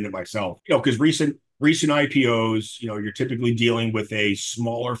get in it myself. Because recent IPOs, you're typically dealing with a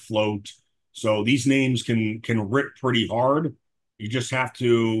smaller float. So these names can rip pretty hard. You just have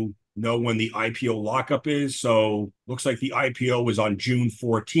to know when the IPO lockup is. So looks like the IPO was on June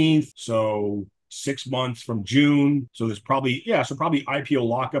 14th. So 6 months from June. So there's probably IPO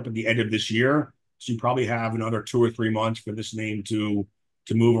lockup at the end of this year. So you probably have another 2 or 3 months for this name to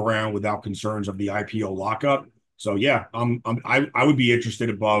move around without concerns of the IPO lockup. So yeah, I would be interested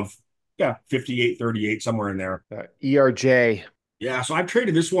above 58.38, somewhere in there. ERJ. Yeah, so I've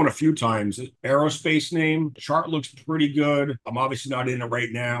traded this one a few times. Aerospace name. Chart looks pretty good. I'm obviously not in it right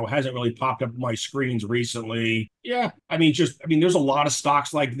now. It hasn't really popped up on my screens recently. Yeah, I mean, there's a lot of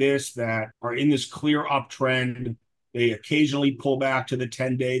stocks like this that are in this clear uptrend. They occasionally pull back to the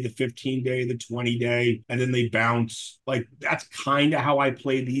 10-day, the 15-day, the 20-day, and then they bounce. Like, that's kind of how I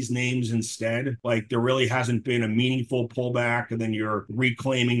play these names instead. Like, there really hasn't been a meaningful pullback, and then you're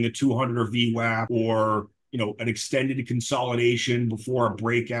reclaiming the 200 VWAP or an extended consolidation before a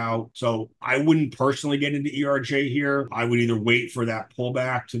breakout. So I wouldn't personally get into ERJ here. I would either wait for that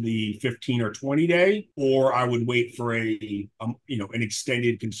pullback to the 15 or 20 day, or I would wait for an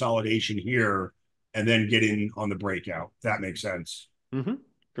extended consolidation here and then get in on the breakout. If that makes sense. Mm-hmm.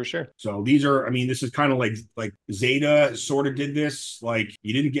 For sure. So this is kind of like Zeta sort of did this. Like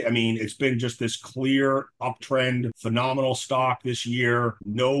it's been just this clear uptrend, phenomenal stock this year,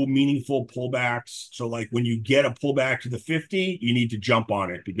 no meaningful pullbacks. So like when you get a pullback to the 50, you need to jump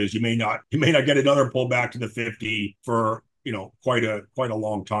on it because you may not get another pullback to the 50 for quite a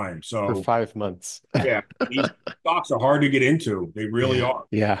long time. So for 5 months. Yeah, these stocks are hard to get into. They really are.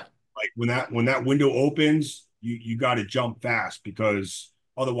 Yeah. Like when that window opens, you got to jump fast because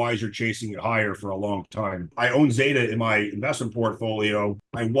otherwise, you're chasing it higher for a long time. I own Zeta in my investment portfolio.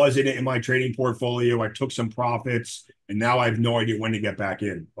 I was in it in my trading portfolio. I took some profits, and now I have no idea when to get back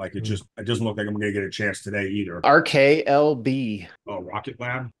in. Like it doesn't look like I'm going to get a chance today either. RKLB. Oh, Rocket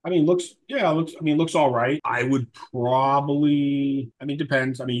Lab. Looks all right. I would probably,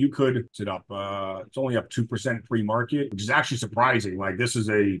 depends. You could sit up. It's only up 2% pre-market, which is actually surprising. Like this is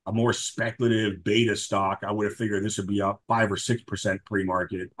a more speculative beta stock. I would have figured this would be up 5 or 6%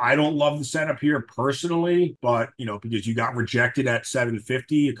 pre-market. I don't love the setup here personally, but because you got rejected at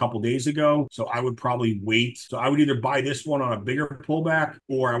 750 a couple days ago, so I would probably wait. So I would either buy this one on a bigger pullback,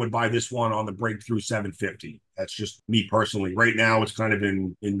 or I would buy this one on the breakthrough 750. That's just me personally. Right now, it's kind of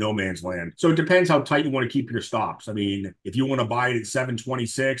in no man's land. So it depends how tight you want to keep your stops. If you want to buy it at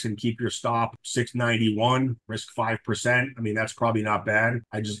 726 and keep your stop 691, risk 5%, that's probably not bad.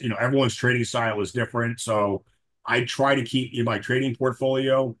 Everyone's trading style is different. So I try to keep in my trading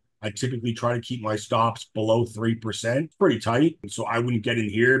portfolio, I typically try to keep my stops below 3%. It's pretty tight. And so I wouldn't get in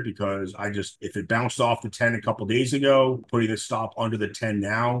here because if it bounced off the 10 a couple days ago, putting the stop under the 10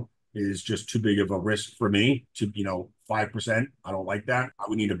 now is just too big of a risk for me to, 5%. I don't like that. I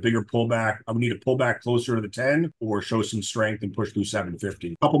would need a bigger pullback. I would need a pullback closer to the 10 or show some strength and push through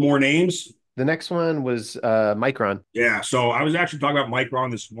 750. A couple more names. The next one was Micron. Yeah, so I was actually talking about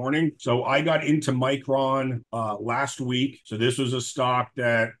Micron this morning. So I got into Micron last week. So this was a stock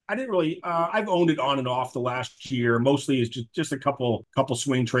that I didn't really, I've owned it on and off the last year. Mostly it's just a couple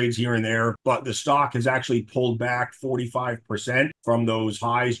swing trades here and there. But the stock has actually pulled back 45% from those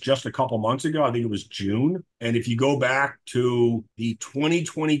highs just a couple months ago. I think it was June. And if you go back to the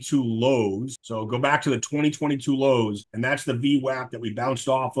 2022 lows, so go back to the 2022 lows, and that's the VWAP that we bounced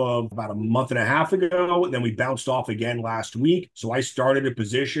off of about a month month and a half ago, and then we bounced off again last week. So I started a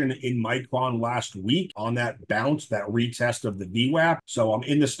position in Micron last week on that bounce, that retest of the VWAP. So I'm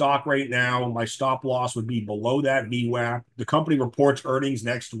in the stock right now. My stop loss would be below that VWAP. The company reports earnings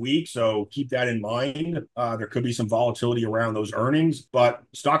next week, so keep that in mind. There could be some volatility around those earnings, but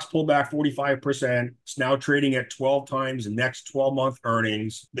stocks pulled back 45%. It's now trading at 12 times the next 12-month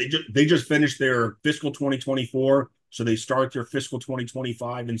earnings. They just finished their fiscal 2024. So they start their fiscal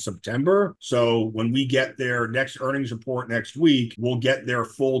 2025 in September. So when we get their next earnings report next week, we'll get their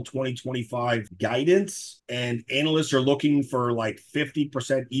full 2025 guidance. And analysts are looking for like 50%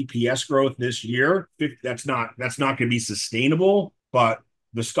 EPS growth this year. That's not going to be sustainable, but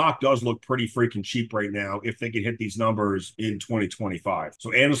the stock does look pretty freaking cheap right now if they can hit these numbers in 2025.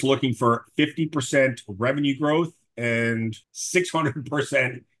 So analysts looking for 50% revenue growth and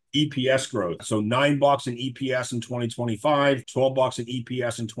 600% EPS growth. So $9 in EPS in 2025, $12 in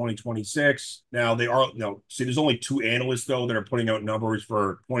EPS in 2026. Now see, there's only two analysts though that are putting out numbers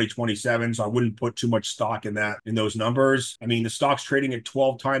for 2027. So I wouldn't put too much stock in those numbers. I mean, the stock's trading at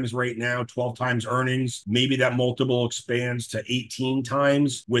 12 times right now, 12 times earnings. Maybe that multiple expands to 18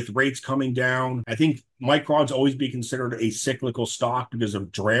 times with rates coming down. I think Micron's always be considered a cyclical stock because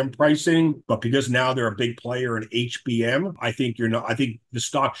of DRAM pricing, but because now they're a big player in HBM, I think the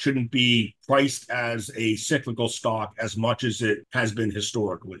stock shouldn't be priced as a cyclical stock as much as it has been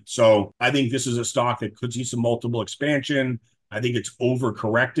historically. So I think this is a stock that could see some multiple expansion. I think it's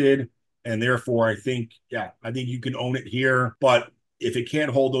overcorrected, and therefore I think you can own it here. But if it can't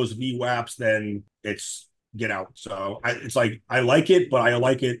hold those VWAPs, then it's get out. So it's like I like it, but I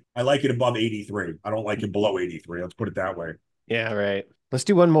like it above 83. I don't like it below 83. Let's put it that way. Yeah, right. Let's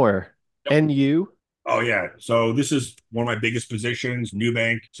do one more. Yep. NU. Oh, yeah. So this is one of my biggest positions,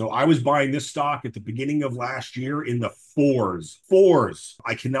 Nubank. So I was buying this stock at the beginning of last year in the fours.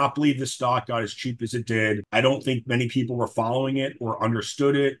 I cannot believe this stock got as cheap as it did. I don't think many people were following it or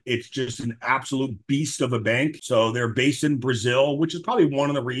understood it. It's just an absolute beast of a bank. So they're based in Brazil, which is probably one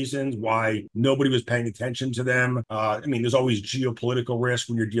of the reasons why nobody was paying attention to them. I mean, there's always geopolitical risk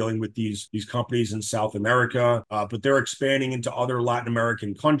when you're dealing with these companies in South America, but they're expanding into other Latin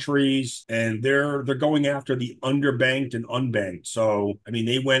American countries, and they're going after the underbanked and unbanked. So, I mean,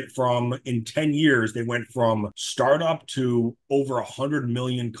 in 10 years, they went from startup to over 100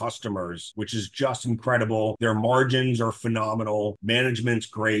 million customers, which is just incredible. Their margins are phenomenal. Management's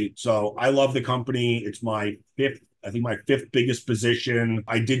great. So I love the company. It's my fifth biggest position.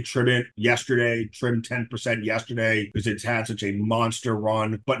 I did trim it yesterday, trimmed 10% yesterday because it's had such a monster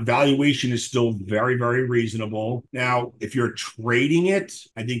run, but valuation is still very, very reasonable. Now, if you're trading it,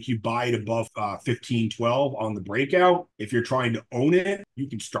 I think you buy it above 15-12 on the breakout. If you're trying to own it, you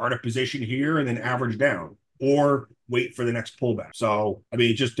can start a position here and then average down, or wait for the next pullback. So, I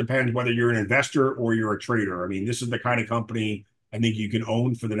mean, it just depends whether you're an investor or you're a trader. I mean, this is the kind of company I think you can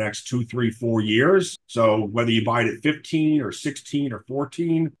own for the next 2, 3, 4 years. So whether you buy it at 15 or 16 or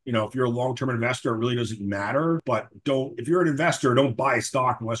 14, if you're a long-term investor, it really doesn't matter. But if you're an investor, don't buy a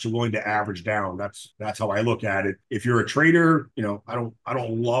stock unless you're willing to average down. That's how I look at it. If you're a trader, I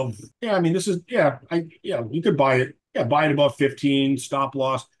don't love. Yeah, I mean, this is you could buy it. Yeah, buy it above 15, stop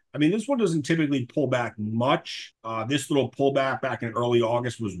loss. I mean, this one doesn't typically pull back much. This little pullback back in early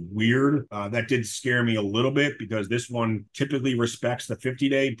August was weird. That did scare me a little bit because this one typically respects the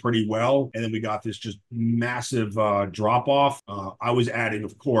 50-day pretty well. And then we got this just massive drop off. I was adding,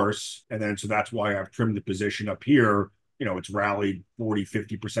 of course. And then so that's why I've trimmed the position up here. It's rallied 40,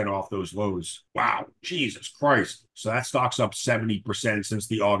 50% off those lows. Wow, Jesus Christ. So that stock's up 70% since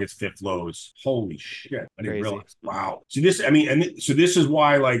the August 5th lows. Holy shit. I didn't realize. Wow. So this is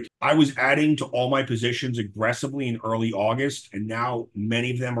why I was adding to all my positions aggressively in early August, and now many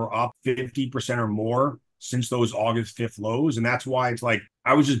of them are up 50% or more since those August 5th lows. And that's why it's like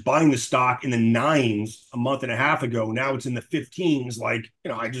I was just buying the stock in the 9s a month and a half ago. Now it's in the 15s.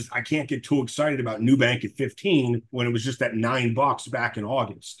 I can't get too excited about Nubank at 15 when it was just at $9 back in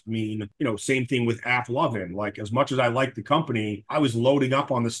August. I mean, same thing with AppLovin. Like, as much as I like the company, I was loading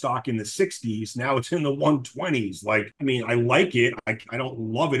up on the stock in the 60s. Now it's in the 120s. I like it. I don't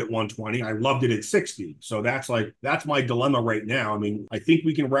love it at 120. I loved it at 60. So that's my dilemma right now. I mean, I think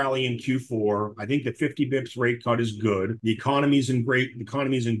we can rally in Q4. I think the 50 bips rate cut is good. The economy's in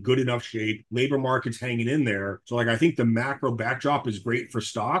good enough shape. Labor market's hanging in there. So I think the macro backdrop is great for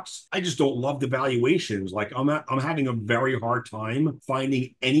stocks. I just don't love the valuations. I'm having a very hard time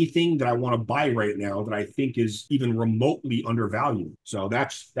finding anything that I want to buy right now that I think is even remotely undervalued. So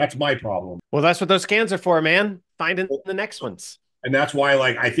that's my problem. Well, that's what those scans are for, man. Finding the next ones. And that's why,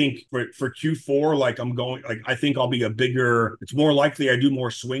 like, I think for Q4, like I think I'll be it's more likely I do more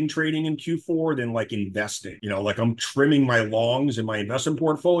swing trading in Q4 than like investing. Like I'm trimming my longs in my investment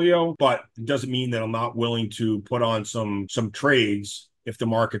portfolio, but it doesn't mean that I'm not willing to put on some trades if the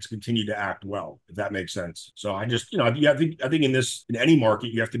markets continue to act well, if that makes sense. So I just, I think in any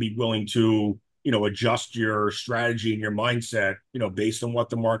market, you have to be willing to adjust your strategy and your mindset, based on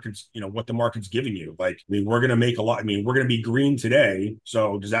what the market's giving you. Like, I mean, we're going to make a lot. I mean, we're going to be green today.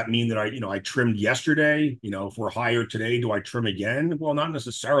 So does that mean that I trimmed yesterday? If we're higher today, do I trim again? Well, not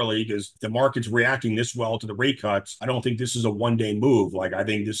necessarily, because the market's reacting this well to the rate cuts. I don't think this is a one-day move. Like, I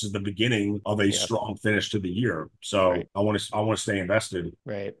think this is the beginning of a strong finish to the year. So I want to stay invested.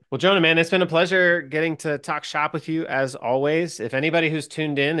 Right. Well, Jonah, man, it's been a pleasure getting to talk shop with you as always. If anybody who's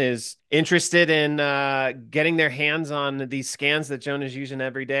tuned in is interested in getting their hands on these scans that Jonah's using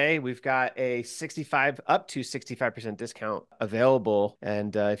every day, we've got a up to 65% discount available.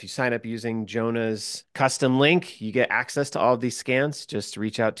 And if you sign up using Jonah's custom link, you get access to all of these scans. Just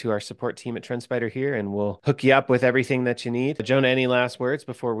reach out to our support team at TrendSpider here, and we'll hook you up with everything that you need. Jonah, any last words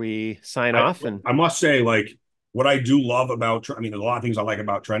before we sign off? And I must say, like, what I do love about, I mean, there's a lot of things I like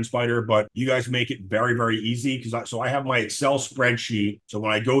about TrendSpider, but you guys make it very, very easy because I have my Excel spreadsheet. So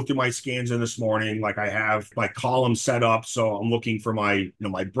when I go through my scans in this morning, like I have my column set up. So I'm looking for my,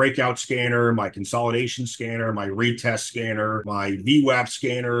 my breakout scanner, my consolidation scanner, my retest scanner, my VWAP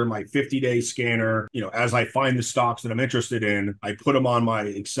scanner, my 50-day scanner. As I find the stocks that I'm interested in, I put them on my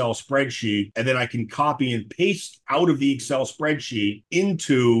Excel spreadsheet, and then I can copy and paste out of the Excel spreadsheet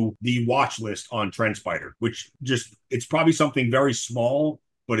into the watch list on TrendSpider, which it's probably something very small,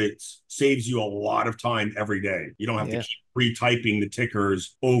 but it saves you a lot of time every day. You don't have to keep retyping the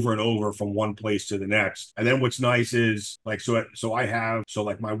tickers over and over from one place to the next. And then what's nice is like,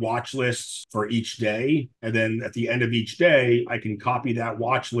 like my watch lists for each day. And then at the end of each day, I can copy that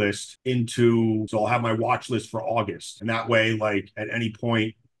watch list so I'll have my watch list for August. And that way, like at any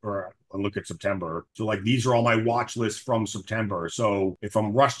point, or I'll look at September. So like these are all my watch lists from September. So if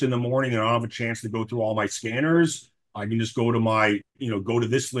I'm rushed in the morning and I don't have a chance to go through all my scanners, I can just go to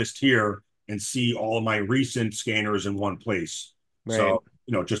this list here and see all of my recent scanners in one place. Right. So,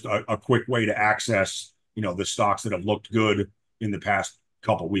 just a quick way to access, the stocks that have looked good in the past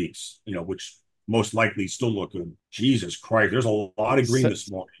couple of weeks, which most likely still look good. Jesus Christ, there's a lot of green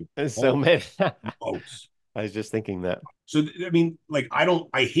this morning. So many. I was just thinking that. So, I mean, like,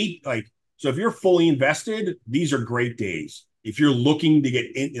 so if you're fully invested, these are great days. If you're looking to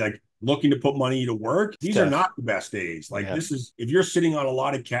get in, like looking to put money to work, these are not the best days. Like if you're sitting on a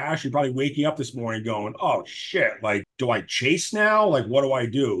lot of cash, you're probably waking up this morning going, oh shit, like, do I chase now? Like, what do I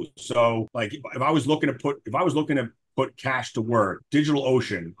do? So like, if I was looking to put cash to work,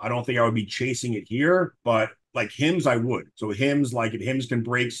 DigitalOcean, I don't think I would be chasing it here, but like HIMS, I would. So HIMS, like if HIMS can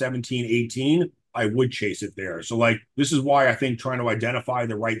break 17, 18, I would chase it there. So like, this is why I think trying to identify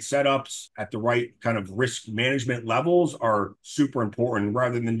the right setups at the right kind of risk management levels are super important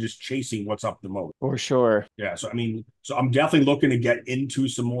rather than just chasing what's up the most. For sure. Yeah. So, I mean, I'm definitely looking to get into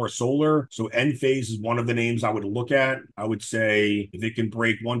some more solar. So Enphase is one of the names I would look at. I would say if it can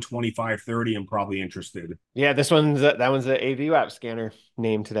break 125.30, I'm probably interested. Yeah. That one's a VWAP scanner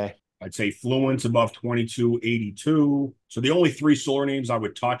name today. I'd say Fluence above 22.82. So the only three solar names I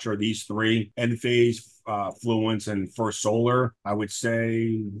would touch are these three: Enphase, Fluence, and First Solar. I would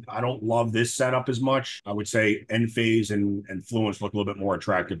say I don't love this setup as much. I would say Enphase and Fluence look a little bit more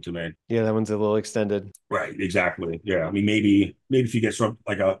attractive to me. Yeah, that one's a little extended. Right, exactly. Yeah, I mean, maybe if you get sort of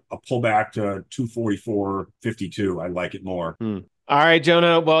like a pullback to 244.52, I like it more. All right,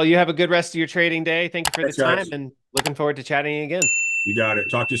 Jonah. Well, you have a good rest of your trading day. Thank you for the time, and looking forward to chatting again. You got it.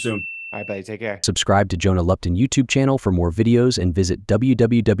 Talk to you soon. All right, buddy. Take care. Subscribe to Jonah Lupton YouTube channel for more videos and visit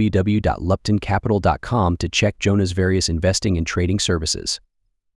www.luptoncapital.com to check Jonah's various investing and trading services.